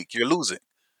adjustment you make. You're losing.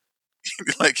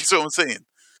 Like, you see what I'm saying?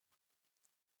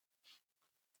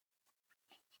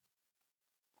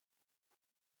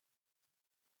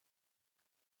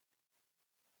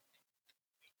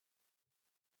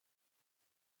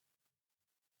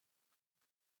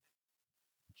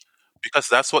 Because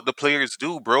that's what the players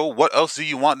do, bro. What else do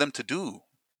you want them to do?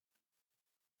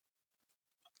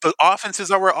 The offense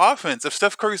is our offense. If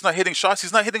Steph Curry's not hitting shots,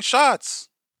 he's not hitting shots.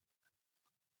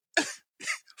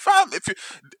 Fam, if you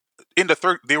in the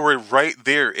third, they were right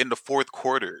there in the fourth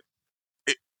quarter.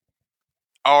 It-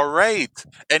 all right,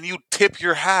 and you tip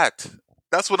your hat.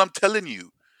 That's what I'm telling you.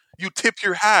 You tip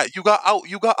your hat. You got out.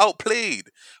 You got outplayed.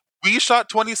 We shot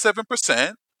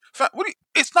 27%. What do you,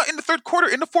 it's not in the third quarter.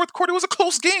 In the fourth quarter, it was a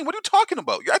close game. What are you talking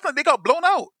about? You acting like they got blown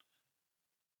out.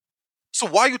 So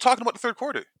why are you talking about the third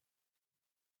quarter?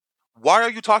 Why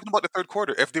are you talking about the third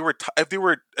quarter? If they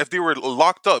were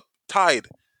locked up, tied,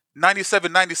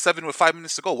 97-97 with 5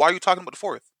 minutes to go, why are you talking about the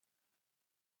fourth?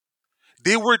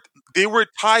 They were they were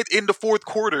tied in the fourth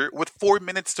quarter with 4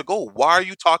 minutes to go. Why are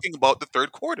you talking about the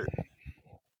third quarter?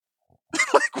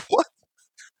 Like what?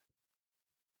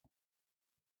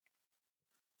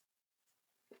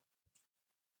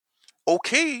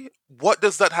 Okay, what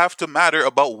does that have to matter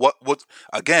about what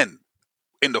again,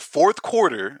 in the fourth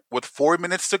quarter with 4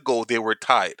 minutes to go, they were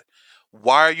tied.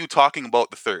 Why are you talking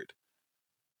about the third?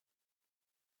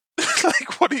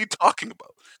 Like what are you talking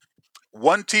about?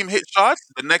 One team hit shots,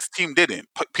 the next team didn't.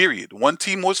 Period. One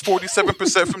team was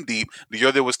 47% from deep, the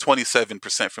other was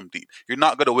 27% from deep. You're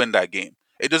not going to win that game.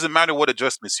 It doesn't matter what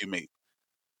adjustments you made.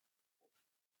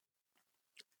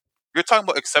 You're talking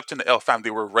about accepting the L, fam.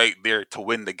 They were right there to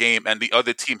win the game, and the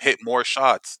other team hit more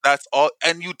shots. That's all.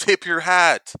 And you tip your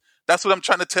hat. That's what I'm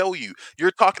trying to tell you.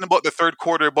 You're talking about the third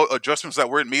quarter, about adjustments that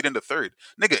weren't made in the third.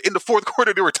 Nigga, in the fourth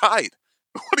quarter, they were tied.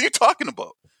 What are you talking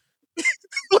about?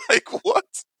 Like,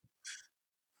 what?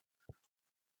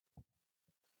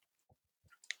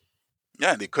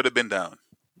 Yeah, they could have been down.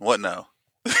 What now?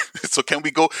 So can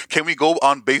we go? Can we go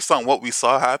on based on what we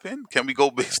saw happen? Can we go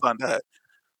based on that?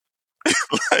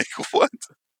 Like what?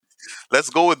 Let's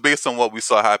go with based on what we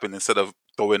saw happen instead of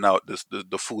throwing out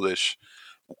the foolish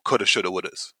coulda, shoulda,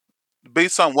 wouldas.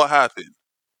 Based on what happened.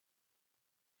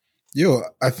 Yo,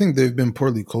 I think they've been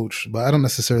poorly coached, but I don't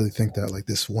necessarily think that like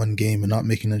this one game and not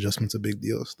making adjustments a big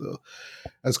deal still.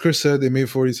 As Chris said, they made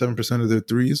 47% of their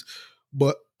threes.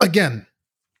 But again,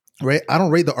 right, I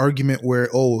don't rate the argument where,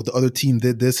 oh, the other team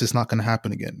did this, it's not going to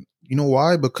happen again. You know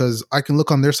why? Because I can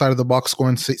look on their side of the box score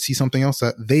and see something else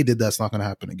that they did that's not going to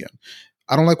happen again.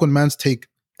 I don't like when mans take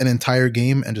an entire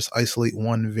game and just isolate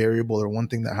one variable or one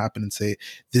thing that happened and say,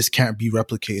 this can't be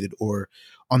replicated. Or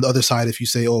on the other side, if you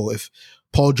say, oh, if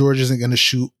Paul George isn't going to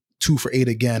shoot 2 for 8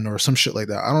 again or some shit like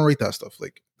that, I don't rate that stuff.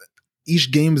 Like each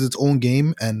game is its own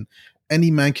game and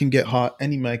any man can get hot,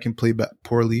 any man can play back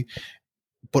poorly.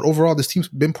 But overall, this team's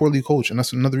been poorly coached, and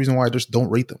that's another reason why I just don't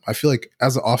rate them. I feel like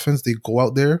as an offense, they go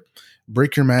out there,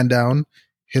 break your man down,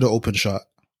 hit an open shot.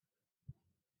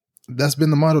 That's been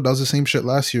the motto. That was the same shit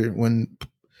last year when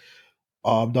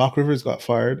Doc Rivers got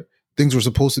fired. Things were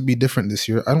supposed to be different this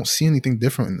year. I don't see anything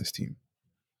different in this team.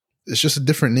 It's just a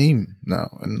different name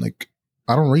now, and like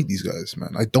I don't rate these guys,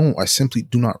 man. I don't. I simply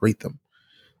do not rate them.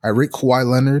 I rate Kawhi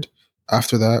Leonard.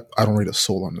 After that, I don't rate a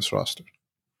soul on this roster.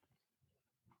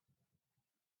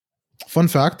 Fun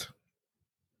fact.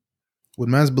 Would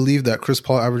mans believe that Chris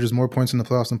Paul averages more points in the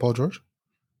playoffs than Paul George?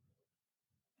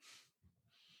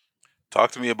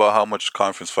 Talk to me about how much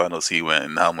conference finals he went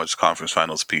and how much conference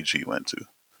finals PG went to.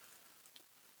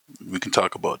 We can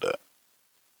talk about that.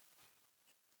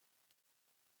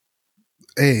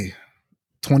 Hey,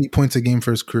 20 points a game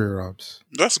for his career, Robs.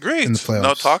 That's great. In the playoffs.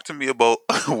 Now talk to me about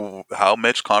how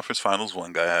much conference finals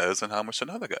one guy has and how much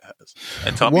another guy has.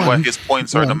 And tell me why his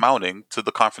points aren't amounting to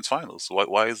the conference finals.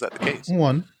 Why is that the case?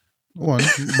 One.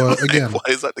 But again, why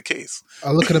is that the case?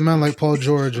 I look at a man like Paul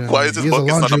George and why is his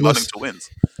buckets not amounting to wins?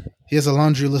 He has a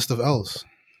laundry list of L's.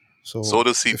 So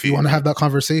does CP. If you want to have that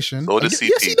conversation, so does CP.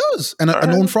 Yes, he does. And a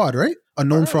known fraud, right? A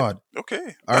known fraud.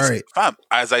 Okay. All right. Fam,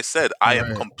 as I said, I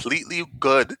am completely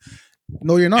good.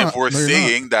 No, you're not. If we're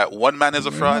saying that one man is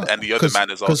a fraud and the other man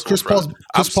is also a fraud.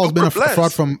 Chris Paul's been a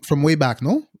fraud from way back,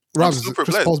 no? Rob,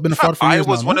 Chris Paul's been a fraud for years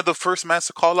now. I was one of the first mans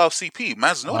to call out CP.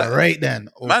 Mans know that. All right, then.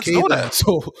 Mans know that.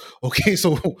 So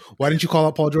why didn't you call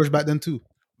out Paul George back then too?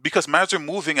 Because mans are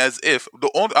moving as if the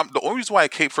only reason why I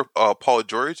came for Paul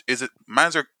George is that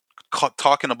mans are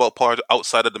talking about Paul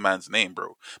outside of the man's name,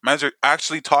 bro. Mans are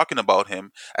actually talking about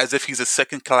him as if he's a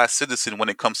second-class citizen when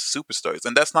it comes to superstars,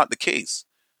 and that's not the case.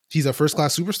 He's a first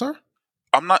class superstar.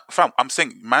 I'm not, fam. I'm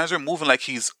saying man's are moving like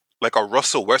he's like a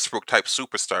Russell Westbrook type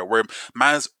superstar, where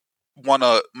man's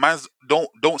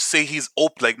don't say he's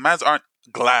open. Like man's aren't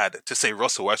glad to say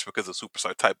Russell Westbrook is a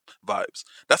superstar type vibes.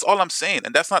 That's all I'm saying,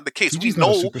 and that's not the case. PG's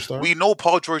not a superstar. We know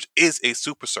Paul George is a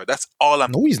superstar. That's all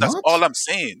I'm. No, he's that's not. all I'm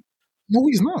saying. No,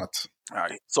 he's not. All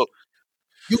right, so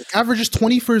He averages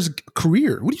 20 for his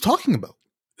career. What are you talking about?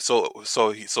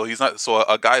 He's not. So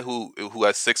a guy who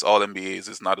has 6 All NBAs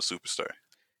is not a superstar.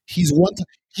 He's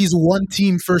one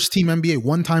team first team NBA,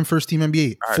 one time first team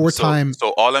NBA, Right, 4-time.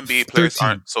 So all NBA players 13.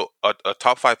 aren't. So a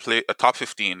top 5 player, a top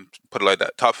 15, put it like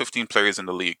that. Top 15 players in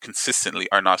the league consistently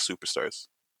are not superstars.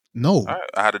 No, All right,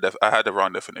 I had the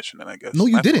wrong definition, then I guess. no,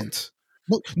 you didn't.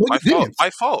 No, you didn't. My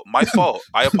fault.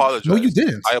 I apologize. No, you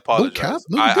didn't. I apologize. No cap.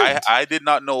 No, you didn't. I did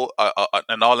not know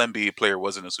an All NBA player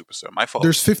wasn't a superstar. My fault.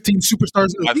 There's 15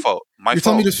 superstars in the My league. fault. You're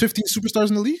telling me there's 15 superstars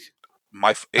in the league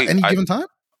at any given time?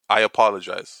 I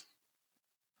apologize.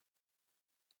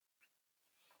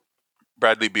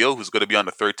 Bradley Beal, who's going to be on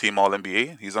the 3rd team All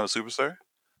NBA, he's not a superstar.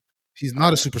 He's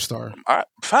not a superstar.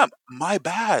 Fam, my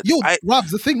bad. Yo, Rob,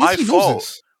 the thing my is, he fault. knows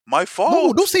this. My fault.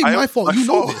 No, don't say my fault. You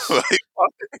know this.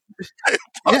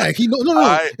 Yeah, he no.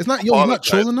 It's not. Yo, he's not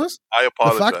trolling us. I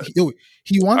apologize. The fact,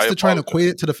 he wants to try and equate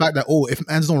it to the fact that if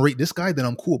mans don't rate this guy, then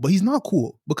I'm cool. But he's not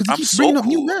cool because he keeps bringing up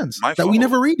new mans that we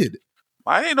never rated.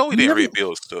 I didn't know we didn't rate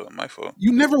Beal still. My fault.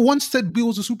 You never once said Beal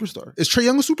was a superstar. Is Trae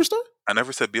Young a superstar? I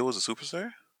never said Beal was a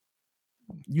superstar.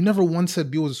 You never once said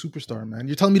Beal was a superstar, man.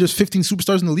 You're telling me there's 15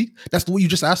 superstars in the league? That's what you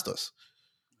just asked us.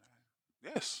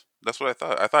 Yes, that's what I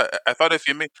thought. I thought if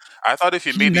you made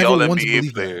the All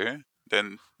NBA player,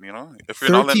 then if you're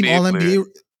an All NBA player,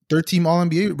 3rd team All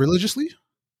NBA religiously.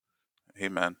 Hey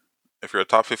man, if you're a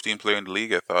top 15 player in the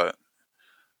league, I thought.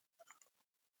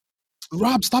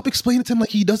 Rob, stop explaining to him like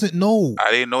he doesn't know.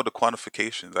 I didn't know the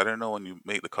quantifications. I didn't know when you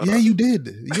make the cutoff. Yeah, you did.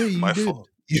 Yeah, you My did. fault.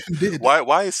 You did.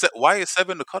 Why is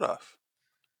 7 the cutoff?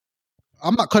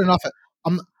 I'm not cutting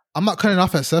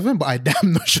off at 7, but I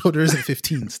damn no sure there isn't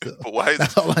 15 still. But why is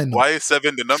That's all I know. Why is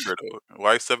 7 the number though?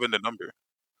 Why is 7 the number?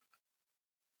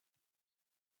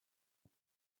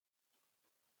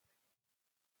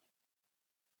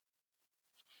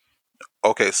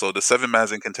 Okay, so the 7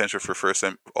 man's in contention for first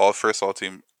all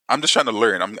team. I'm just trying to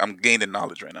learn. I'm gaining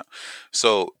knowledge right now.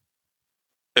 So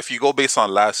if you go based on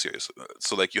last year's,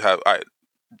 so like you have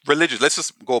religious. Let's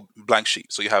just go blank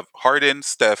sheet. So you have Harden,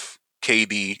 Steph,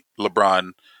 KD,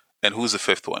 LeBron, and who's the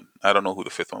 5th one? I don't know who the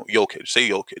 5th one. Jokic. Say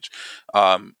Jokic.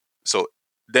 So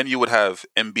then you would have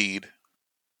Embiid,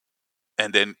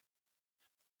 and then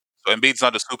so Embiid's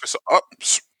not a superstar. Oh,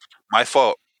 my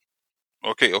fault.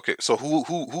 Okay. So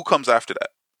who comes after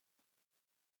that?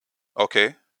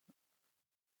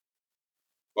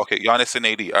 Okay, Giannis and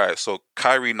AD. All right, so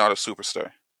Kyrie not a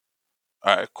superstar.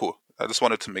 All right, cool. I just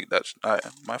wanted to make that. All right,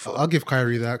 my fault. I'll give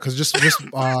Kyrie that because just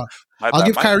I'll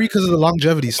give Kyrie because of the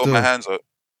longevity. Throw Still, my hands up.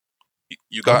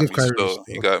 You got me still.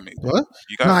 You got me. What?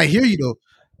 You got me. I hear you though.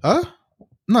 Huh?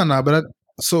 No. But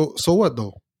so what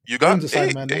though? You got the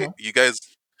side man now. you guys.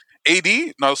 AD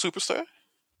not a superstar.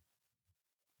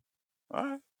 All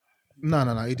right. No.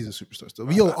 AD's a superstar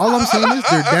still. Yo, all I'm saying is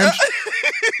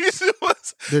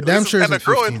they're damn sure isn't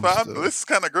 15. Fam. This is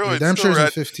kind of growing. Damn sure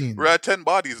isn't 15. We're at 10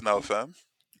 bodies now, fam.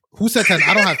 Who said 10?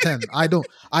 I don't have 10.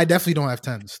 I definitely don't have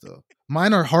 10 still.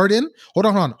 Mine are Harden. Hold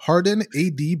on. Harden,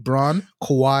 AD, Bron,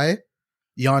 Kawhi,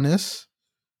 Giannis,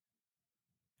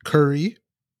 Curry.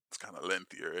 It's kind of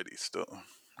lengthy already still.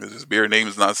 Because his bare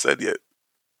name's not said yet.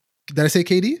 Did I say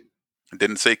KD?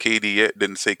 Didn't say KD yet.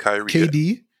 Didn't say Kyrie KD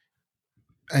yet.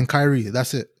 and Kyrie.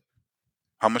 That's it.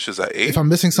 How much is that? 8? If I'm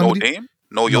missing somebody. No Dame?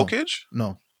 No Jokic?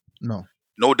 No.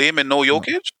 No Dame and no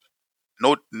Jokic?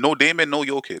 No Dame and no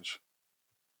Jokic.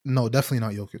 No, definitely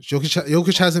not Jokic.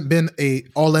 Jokic hasn't been a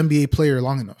All NBA player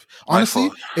long enough.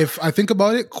 Honestly, if I think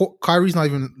about it, Kyrie's a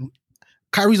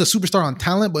superstar on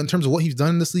talent, but in terms of what he's done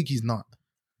in this league, he's not.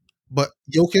 But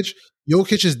Jokic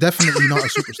is definitely not a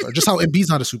superstar. Just how Embiid's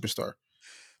not a superstar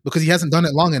because he hasn't done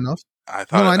it long enough. I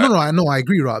know. I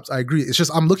agree, Robs. I agree. It's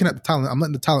just I'm looking at the talent. I'm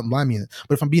letting the talent blind me in it.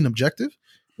 But if I'm being objective,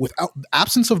 without the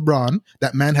absence of Bron,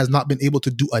 that man has not been able to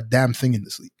do a damn thing in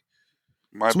this league.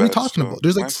 So what are we talking about?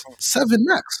 There's like 7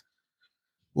 max.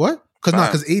 What?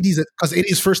 Because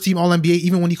AD's first team All NBA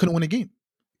even when he couldn't win a game.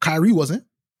 Kyrie wasn't.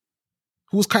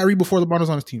 Who was Kyrie before LeBron was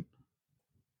on his team?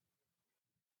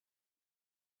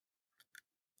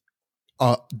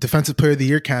 Defensive Player of the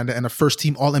Year candidate and a first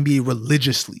team All NBA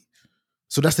religiously.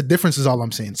 So that's the difference. Is all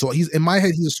I'm saying. So he's in my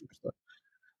head, he's a superstar.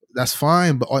 That's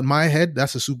fine, but in my head,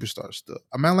 that's a superstar still.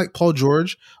 A man like Paul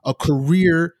George, a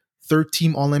career 3rd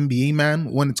team All NBA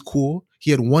man when it's cool. He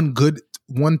had one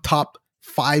top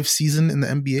 5 season in the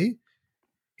NBA.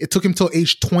 It took him till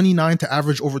age 29 to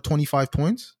average over 25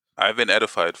 points. I've been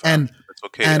edified, fam. It's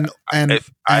okay.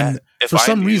 And for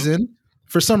some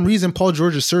reason, Paul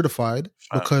George is certified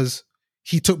because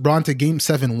he took Bron to Game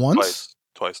 7 once.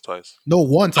 Twice. No,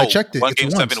 once. I checked it. One It's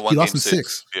Game once. 7, one He lost Game in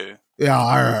 6.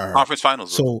 Yeah. Conference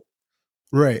finals. So,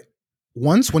 right.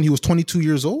 Once when he was 22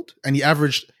 years old, and he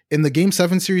averaged in the Game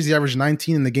 7 series, he averaged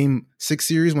 19. In the Game 6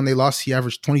 series, when they lost, he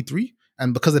averaged 23.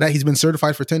 And because of that, he's been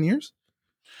certified for 10 years.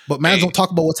 But man, don't talk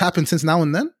about what's happened since now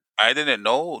and then. I didn't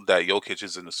know that Jokic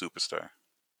isn't a superstar.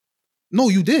 No,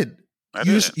 you did.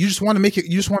 You just want to make it.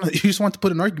 You just want to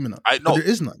put an argument up. I know there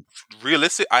is none.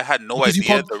 Realistic, I had no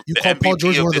idea. You called Paul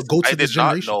George one of the GOATs of this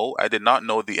generation. I did not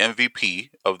know the MVP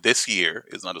of this year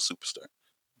is not a superstar.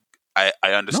 I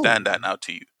understand that now.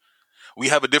 To you, we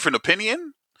have a different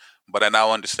opinion, but I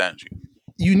now understand you.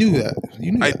 You knew that.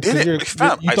 I didn't. You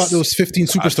thought there was 15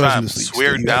 superstars in this league.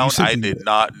 Swear down, I did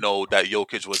not know that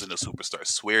Jokic wasn't a superstar.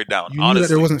 Swear down. You knew that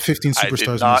there wasn't 15 superstars in this league.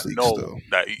 I did not know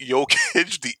that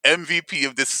Jokic, the MVP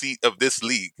of this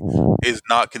league, is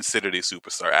not considered a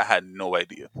superstar. I had no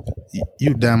idea.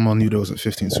 You damn well knew there wasn't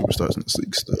 15 superstars in this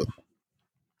league still.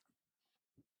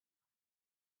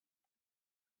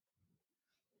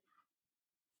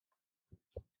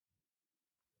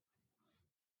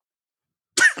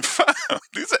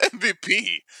 He's an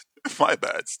MVP. My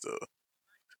bad still.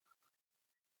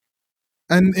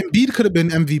 And Embiid could have been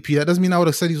MVP. That doesn't mean I would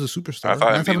have said he was a superstar. I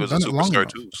thought Embiid was a superstar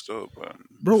too. Still,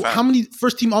 bro, how many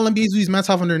first team All NBAs do these Mets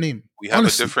have on their name? We have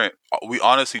a different. We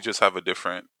honestly just have a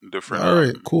different. All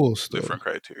right, cool. Still. Different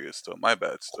criteria. Still, my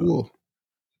bad. Still. Cool.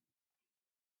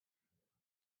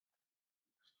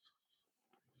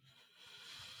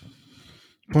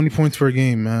 $20 points per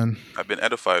game, man. I've been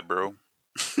edified, bro.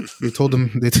 They told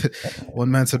him.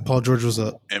 One man said Paul George was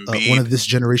one of this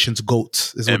generation's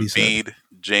GOATs. Is what he said.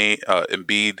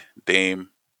 Embiid, Dame,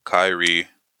 Kyrie,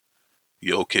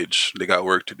 Jokic. They got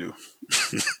work to do.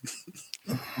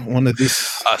 One of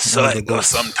this.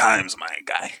 Sometimes, my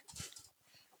guy.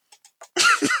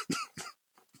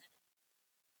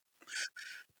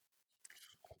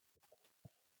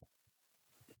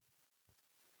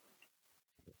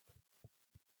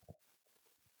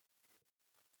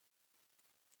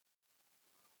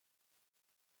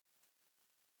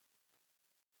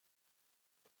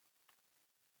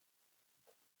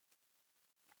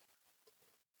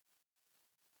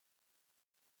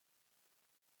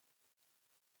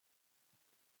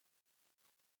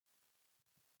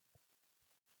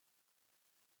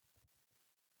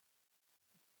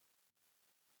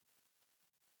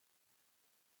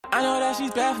 I know that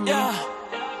she's bad for me.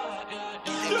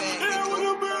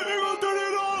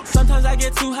 Sometimes I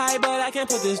get too high, but I can't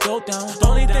put this dope down. The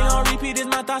only thing on repeat is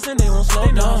my thoughts and they won't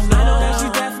slow down. I know that she's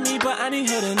bad for me, but I need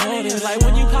her to know this. Like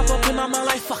when you pop up in my mind,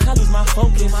 like fuck, I lose my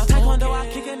focus. Taekwondo, I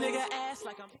kick a nigga ass.